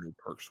definitely. entirely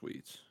perk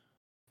suites.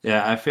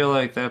 Yeah, I feel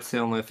like that's the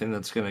only thing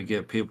that's going to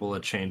get people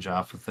to change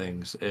off of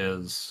things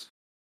is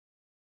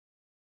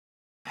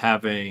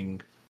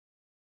having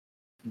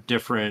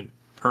different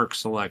perk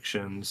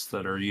selections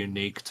that are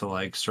unique to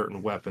like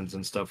certain weapons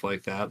and stuff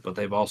like that, but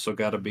they've also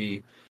got to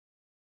be,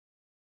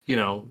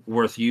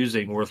 worth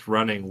using, worth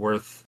running,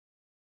 worth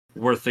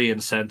the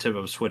incentive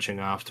of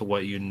switching off to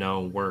what you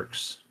know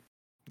works.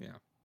 Yeah,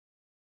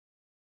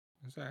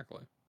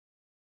 exactly,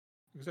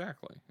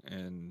 exactly.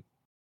 And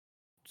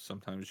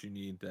sometimes you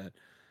need that.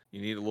 You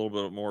need a little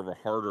bit more of a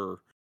harder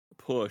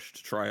push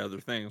to try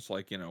other things,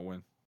 like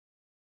when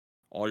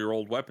all your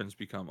old weapons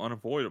become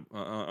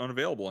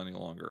unavailable any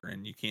longer,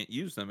 and you can't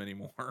use them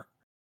anymore.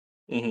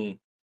 Mhm.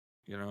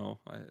 You know,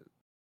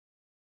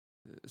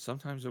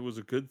 sometimes it was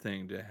a good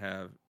thing to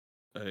have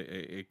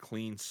a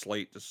clean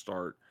slate to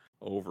start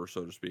over,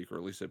 so to speak, or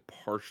at least a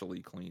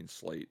partially clean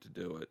slate to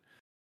do it.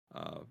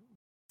 Uh,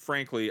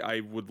 Frankly, I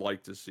would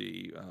like to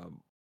see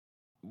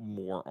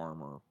more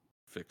armor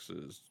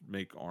fixes,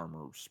 make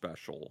armor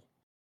special.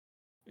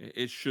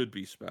 It should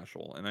be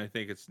special, and I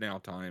think it's now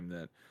time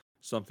that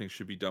something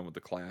should be done with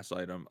the class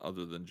item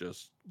other than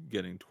just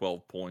getting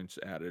 12 points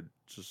added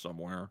to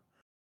somewhere,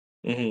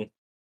 Mhm.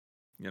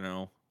 you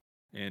know,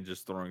 and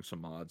just throwing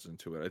some mods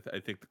into it. I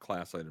think the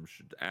class item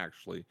should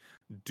actually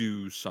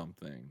do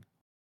something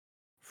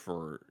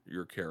for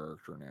your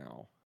character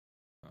now.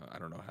 I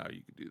don't know how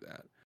you could do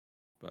that,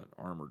 but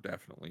armor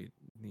definitely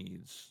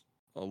needs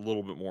a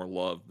little bit more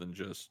love than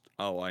just,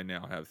 oh, I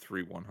now have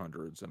 3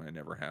 100s and I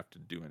never have to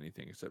do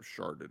anything except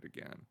shard it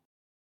again,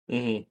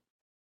 Mhm.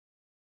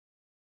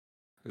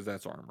 because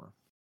that's armor.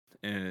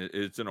 And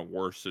it's in a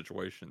worse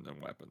situation than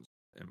weapons,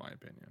 in my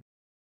opinion.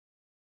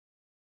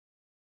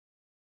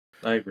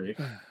 I agree.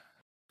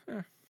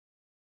 Yeah.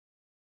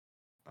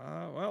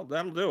 Well,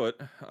 that'll do it.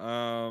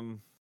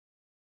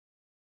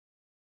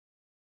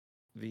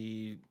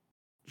 The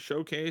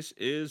showcase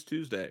is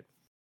Tuesday.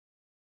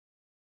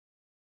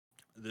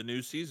 The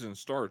new season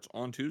starts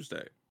on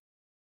Tuesday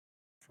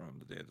from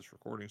the day of this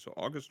recording, so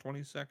August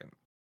 22nd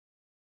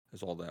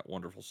is all that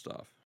wonderful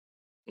stuff.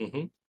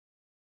 Mhm.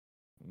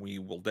 We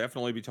will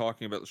definitely be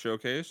talking about the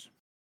showcase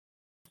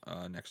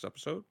next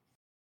episode.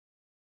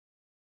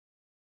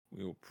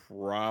 We will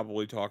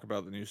probably talk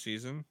about the new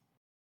season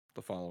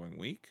the following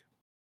week,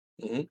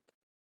 Mhm.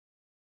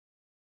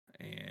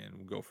 and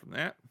we'll go from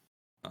that.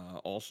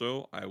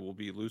 Also, I will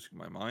be losing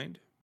my mind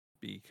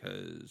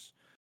because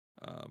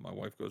my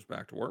wife goes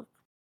back to work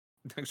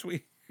next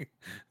week,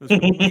 this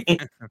coming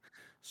week.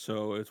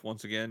 So it's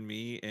once again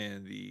me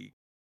and the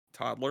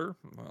toddler.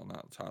 Well,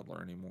 not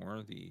toddler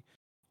anymore. The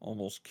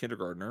almost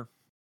kindergartner.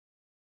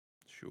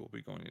 She will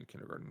be going into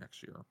kindergarten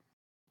next year.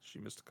 She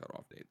missed the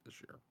cutoff date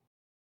this year.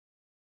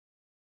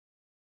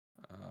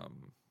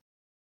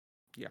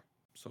 Yeah,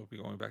 so we'll be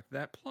going back to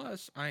that.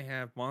 Plus, I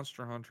have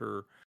Monster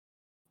Hunter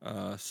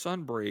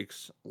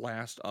Sunbreak's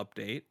last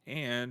update,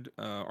 and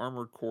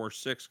Armored Core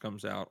 6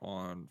 comes out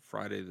on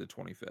Friday the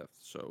 25th.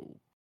 So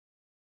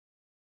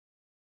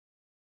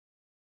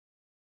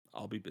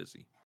I'll be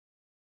busy.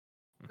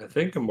 I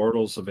think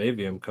Immortals of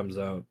Avium comes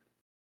out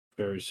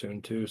very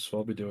soon too, so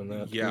I'll be doing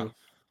that Yeah, too.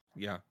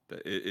 Yeah,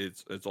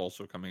 it's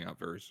also coming out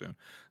very soon.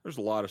 There's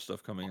a lot of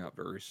stuff coming out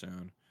very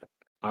soon.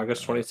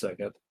 August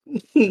 22nd.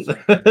 and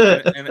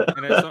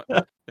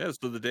it's yeah,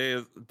 so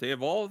the day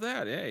of all of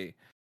that, hey.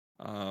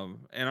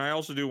 And I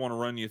also do want to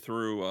run you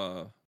through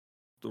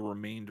the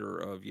remainder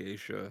of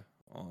Yesha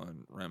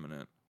on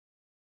Remnant.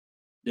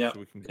 Yeah. So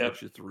we can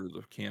get you through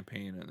the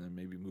campaign and then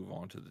maybe move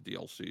on to the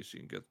DLC so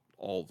you can get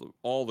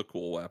all the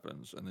cool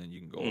weapons, and then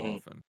you can go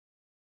off and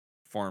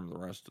farm the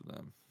rest of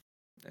them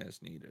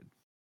as needed.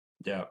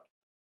 Yeah.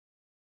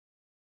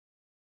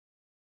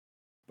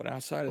 But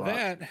outside of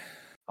that,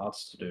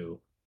 lots to do.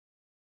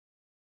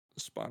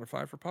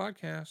 Spotify for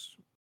podcasts,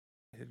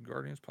 Hidden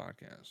Guardians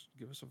podcast.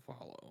 Give us a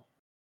follow.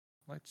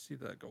 I'd like to see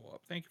that go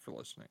up. Thank you for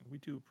listening. We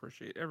do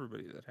appreciate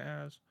everybody that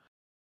has.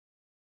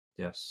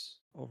 Yes.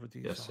 Over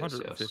these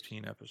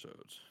 115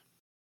 episodes.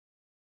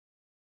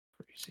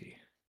 Crazy.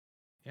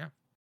 Yeah.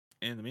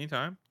 In the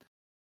meantime,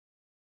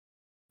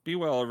 be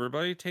well,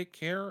 everybody. Take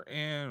care,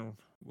 and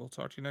we'll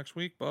talk to you next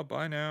week.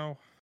 Bye now.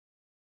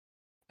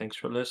 Thanks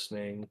for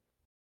listening.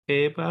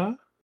 Hey, bye.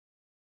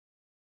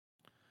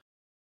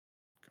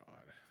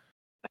 God.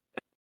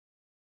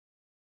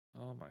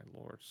 Oh, my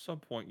Lord. At some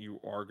point, you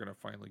are going to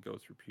finally go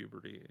through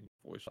puberty and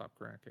your voice stop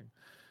cracking.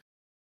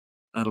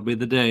 That'll be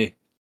the day.